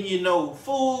ain't getting you no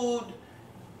food.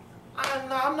 I'm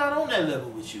not on that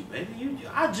level with you, baby.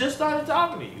 I just started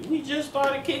talking to you. We just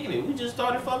started kicking it. We just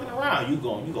started fucking around. You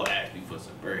gonna ask me for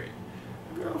some bread.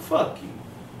 Girl, fuck you.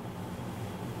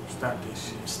 Stop this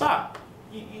shit. Stop.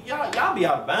 Y'all be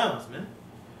out of bounds, man.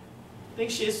 Think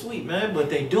shit's sweet, man, but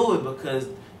they do it because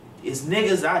it's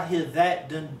niggas out here that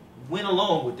done went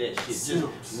along with that shit.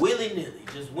 Just willy-nilly.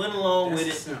 Just went along with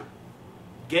it. Simp.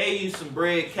 Gave you some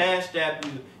bread, cashed out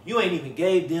you. You ain't even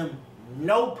gave them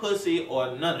no pussy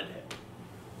or none of that.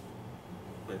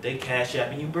 But they cash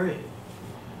apping you bread.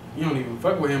 You don't even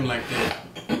fuck with him like that.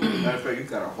 Matter of fact, you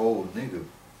got a whole nigga.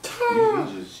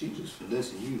 She just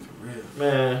finessing you. For real.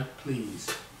 Man. Please.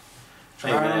 Hey,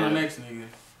 Try it on man. the next nigga.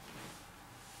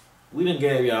 We done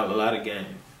gave y'all a lot of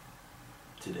game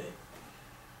today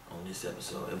on this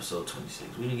episode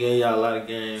 26. We done gave y'all a lot of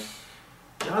game.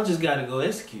 Y'all just gotta go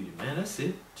execute it, man. That's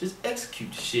it. Just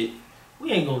execute the shit.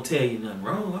 We ain't gonna tell you nothing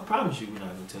wrong. I promise you we're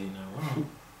not gonna tell you nothing wrong.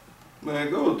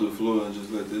 Man, go with the flow and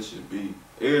just let this shit be.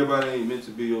 Everybody ain't meant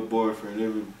to be your boyfriend.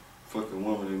 Every fucking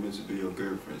woman ain't meant to be your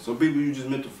girlfriend. Some people you just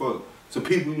meant to fuck. Some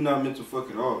people you not meant to fuck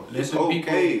at all. It's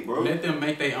okay, bro. Let them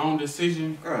make their own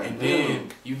decision, God, and damn. then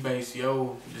you base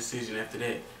your decision after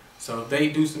that. So if they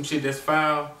do some shit that's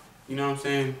foul, you know what I'm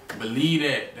saying? Believe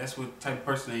that. That's what type of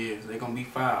person they is. They gonna be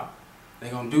foul. They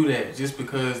gonna do that just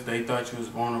because they thought you was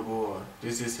vulnerable or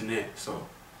this and that. So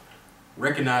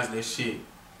recognize that shit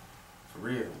for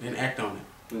real. Then act on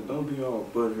it. Man, don't be all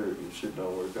butthurt and shit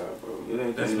don't work out, bro. It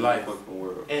ain't That's the life. fucking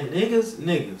world. And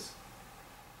niggas,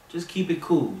 just keep it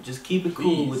cool. Just keep it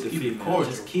cool with the female.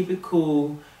 Just keep it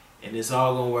cool, and it's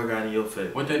all gonna work out in your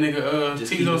favor. What that nigga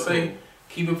just Tizo say? Cool.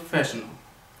 Keep it professional.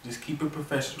 Just keep it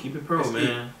professional. Keep it pro, That's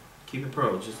man. Keep it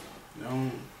pro.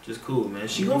 Don't Just cool, man.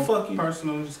 She gonna fuck you.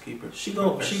 Personal, just keep it. She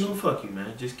gonna fuck you,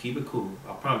 man. Just keep it cool.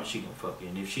 I promise she gonna fuck you.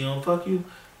 And if she don't fuck you,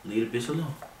 leave the bitch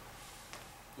alone.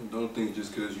 And don't think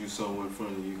just because you someone in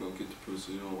front of you gonna get the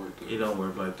pussy. It don't work that way. It don't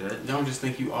work like that. Don't just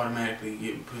think you automatically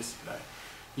getting pussy. Like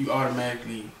you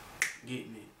automatically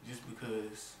getting it just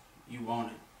because you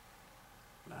want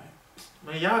it. Like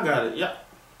Man, y'all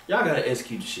gotta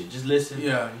execute the shit. Just listen.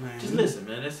 yeah, man. Just listen,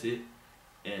 man. That's it.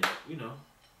 And you know,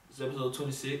 it's episode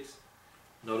 26.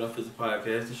 NoDamnFilta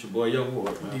podcast. It's your boy Young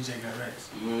Ward, man. DJ got racks.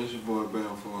 Man, it's your boy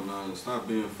Bam 49. Stop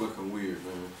being fucking weird,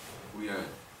 man.